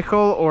was like nickel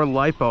or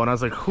lipo, and I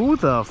was like, who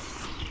the f...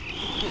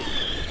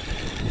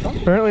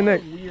 Apparently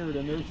Nick... Weird,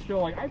 and they're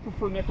still like, I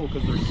prefer nickel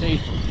because they're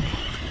safer.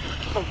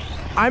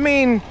 I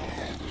mean,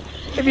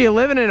 if you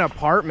live in an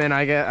apartment,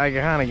 I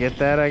kind of get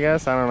that, I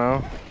guess. I don't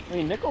know. I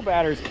mean, nickel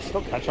batteries can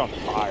still catch on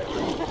fire.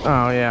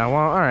 Oh, yeah. Well,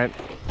 all right.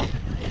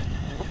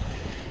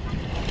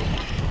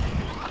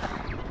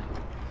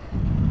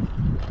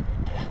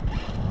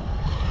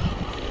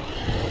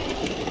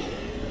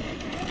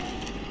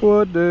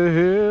 What the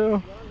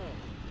hell?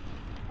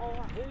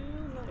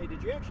 Hey,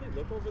 did you actually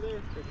look over there?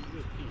 Or did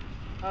you just peek?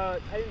 I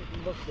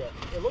didn't look yet.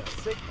 It looks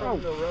sick from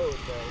the road,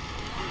 though.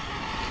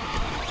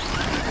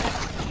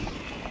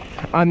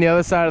 On the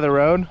other side of the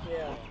road?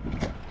 Yeah.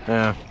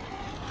 Yeah.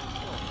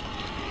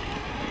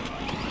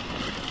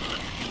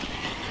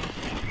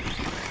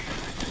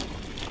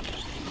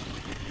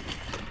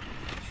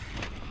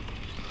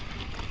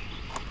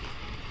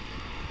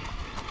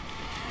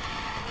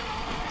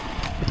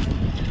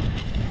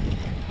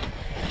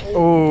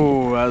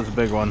 Oh, that was a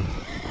big one.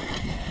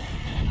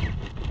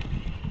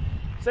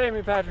 Save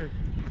me, Patrick.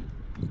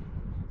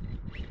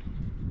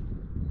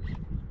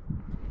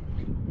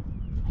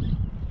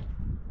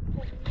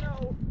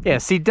 Yeah,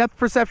 see, depth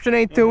perception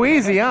ain't too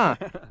easy, huh?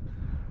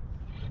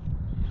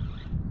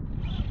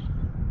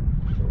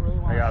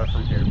 I got it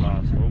from here,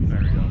 boss. Oh, there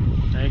we go.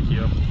 Thank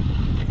you.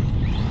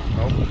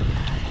 Oh.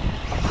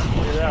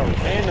 Look at that, we're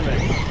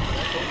tandeming.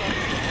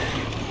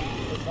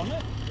 The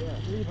Summit? Yeah.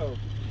 Revo.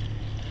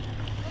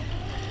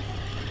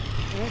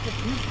 And it's a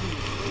 2-speed.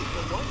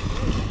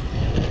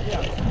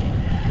 Yeah.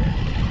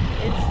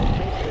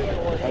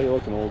 How you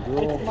looking, old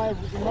girl? It's my,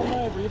 remember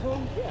my Revo?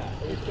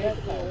 Yeah. It's that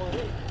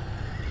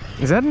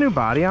Is that a new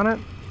body on it?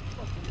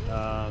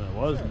 That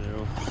was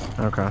new.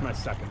 Okay. It's my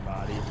second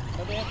body.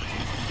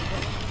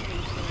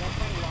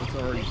 It's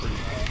already pretty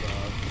messed up.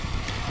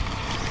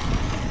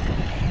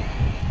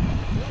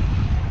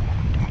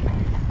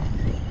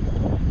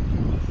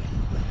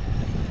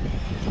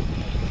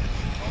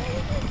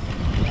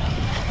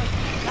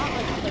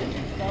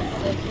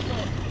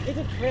 It's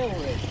a trail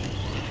rig.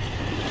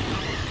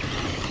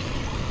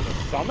 The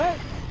Summit?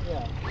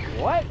 Yeah.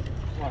 What?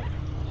 What?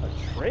 A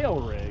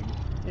trail rig?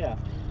 Yeah.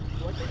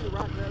 Why can't you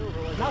rock that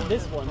over like Not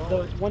this one,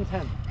 the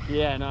 110.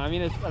 Yeah, no, I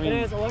mean, It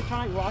has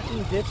electronic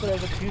rocking dips, it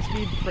has a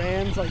 2-speed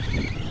trans, like...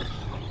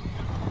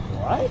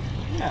 what?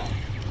 Yeah.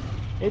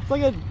 It's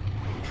like a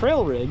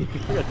trail rig.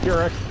 It's like a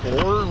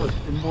TRX-4 with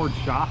inboard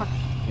shocks?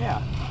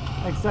 Yeah.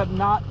 Except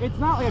not, it's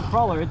not like a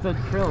crawler, it's a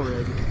trail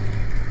rig.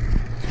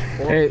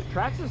 Well, Hey.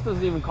 Traxxas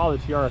doesn't even call the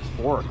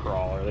TRX-4 a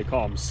crawler. They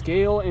call them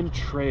scale and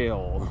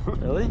trail.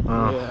 Really?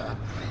 Oh. Yeah.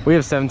 We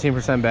have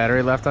 17%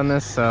 battery left on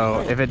this, so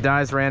if it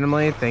dies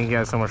randomly, thank you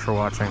guys so much for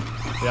watching.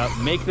 Yeah,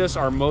 make this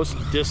our most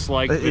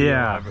disliked video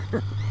yeah.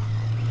 ever.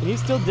 Can you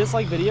still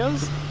dislike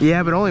videos?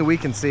 Yeah, but only we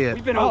can see it.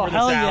 We've been Oh, over this,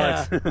 hell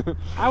Alex. yeah.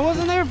 I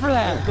wasn't there for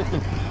that.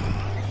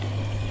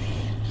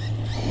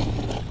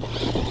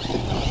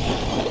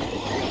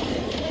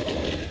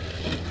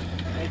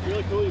 It's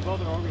really cool you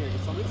both are over here.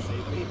 Did somebody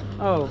save me?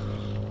 Oh.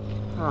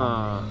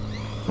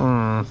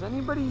 Does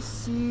anybody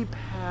see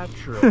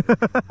Patrick?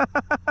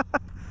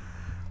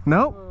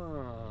 Nope,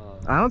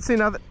 I don't see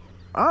nothing.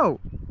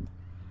 Oh,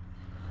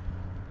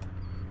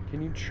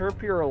 Can you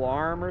chirp your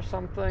alarm or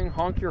something?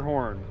 Honk your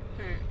horn.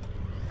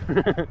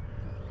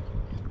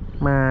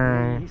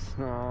 meh. Please,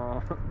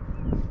 no.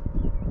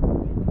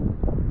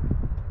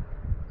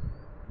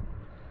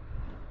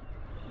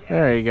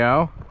 There you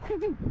go.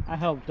 I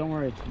helped, don't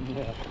worry.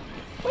 Yeah.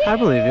 I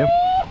believe you.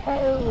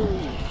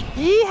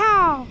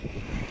 Yeehaw,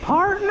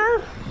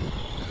 partner.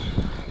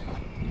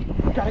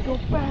 Gotta go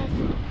fast.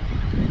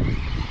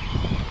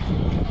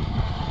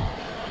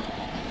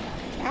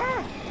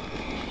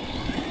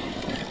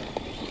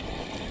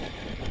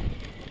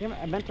 Damn it,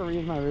 I meant to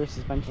reuse my rear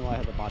suspension while I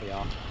had the body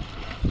off.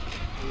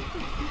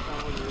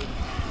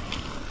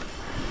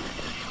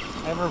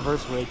 I have a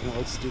reverse rake and it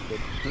looks stupid.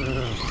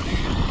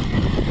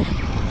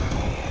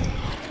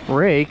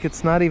 Rake,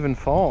 it's not even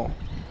fall.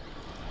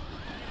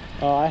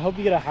 I hope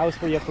you get a house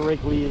where you have to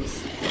rake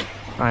leaves.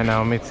 I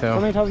know, me too.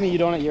 Somebody tells me you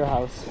don't at your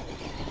house.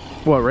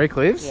 What, rake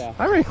leaves? Yeah.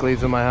 I rake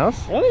leaves in my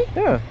house. Really?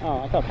 Yeah. Oh,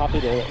 I thought Poppy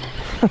did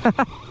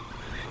it.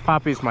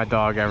 Poppy's my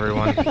dog,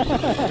 everyone.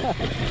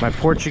 My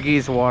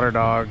Portuguese water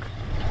dog.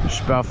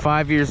 She's about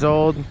 5 years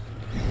old.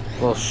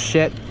 Little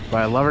shit, but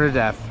I love her to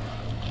death.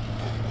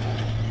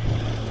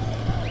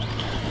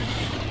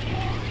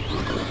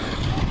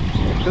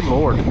 Good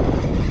lord.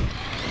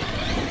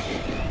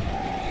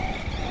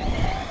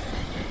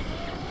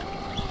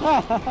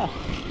 That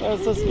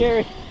was so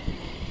scary.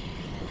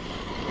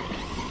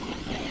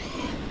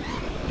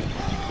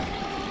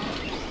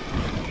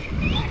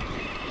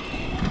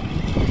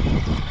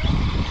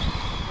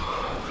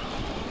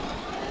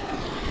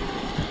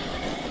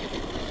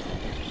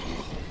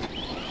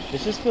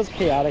 This just feels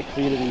chaotic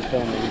for you to be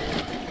filming.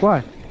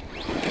 Why?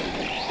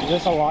 There's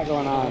just a lot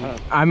going on.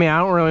 I mean, I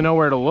don't really know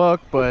where to look,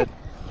 but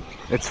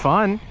it's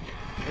fun.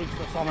 Reach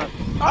the summit.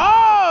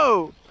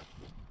 Oh!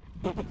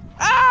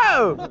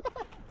 Oh!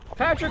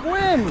 Patrick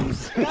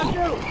wins!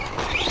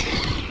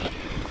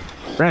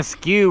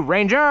 Rescue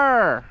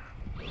Ranger!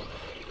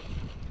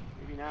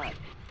 Maybe not.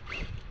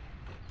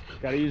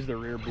 Gotta use the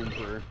rear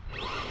bumper.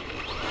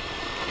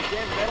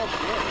 Again, metal shit.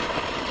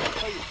 That's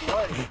how you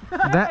blood.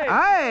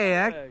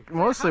 That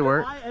mostly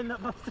worked. I end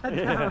up upside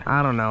down.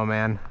 I don't know,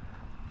 man.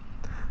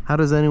 How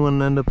does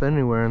anyone end up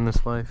anywhere in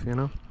this life, you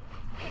know?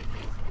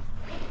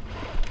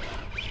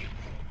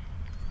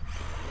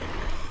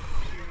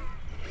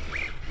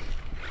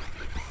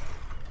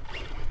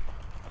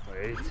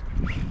 Wait.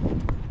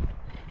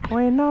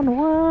 Waiting on the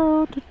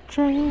world to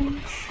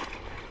change.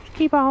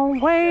 Keep on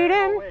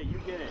waiting, Wait, you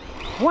get it.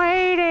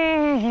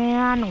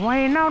 waiting,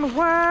 waiting on the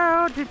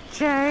world to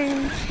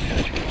change.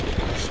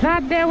 It's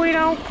not that we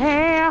don't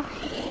care.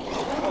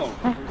 Oh,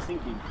 we're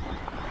sinking.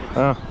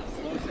 Oh.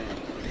 Slow sand.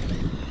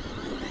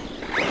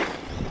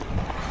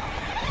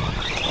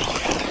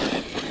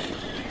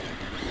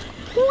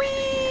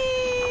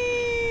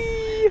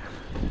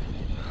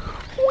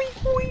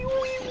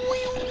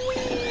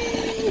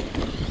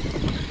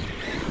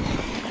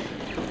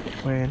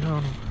 Waiting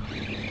on.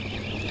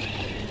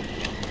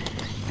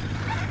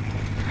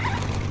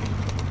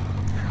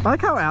 I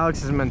like how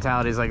Alex's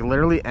mentality is like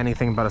literally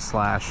anything but a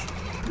slash.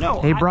 No.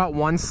 He brought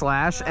one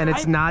slash, and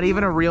it's not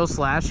even a real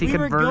slash. He We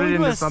were converted going it to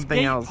into a something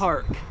skate else.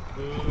 Park.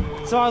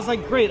 So I was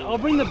like, great, I'll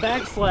bring the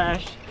back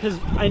slash, because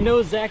I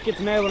know Zach gets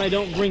mad when I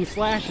don't bring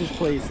slashes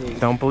places.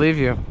 Don't believe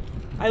you.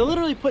 I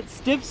literally put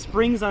stiff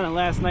springs on it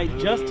last night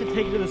just to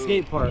take it to the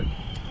skate park.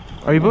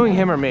 Are you booing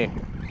him or me?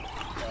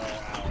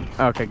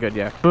 Okay, good,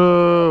 yeah.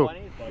 Boo!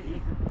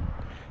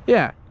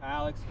 Yeah.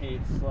 Alex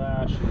hates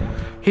slashes.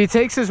 He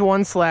takes his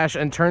one slash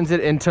and turns it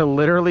into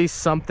literally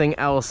something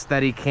else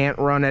that he can't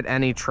run at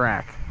any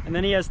track. And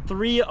then he has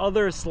 3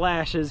 other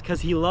slashes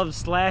because he loves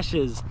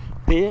slashes.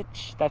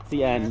 Bitch, that's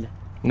the end.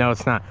 No,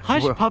 it's not.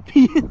 Hush,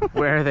 puppy.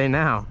 Where are they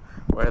now?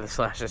 Where are the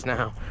slashes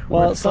now? Well,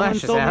 Where are the someone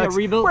slashes, sold me a Alex?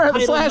 rebuilt Where are the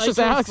Title slashes,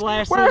 Nitro Alex?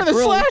 slash Where are the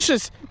grill.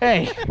 slashes?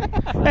 Hey,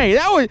 hey,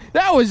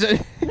 that was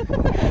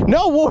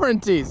no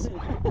warranties.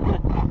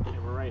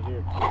 We're right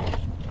here.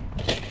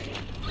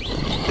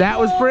 That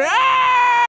was pretty. Ah!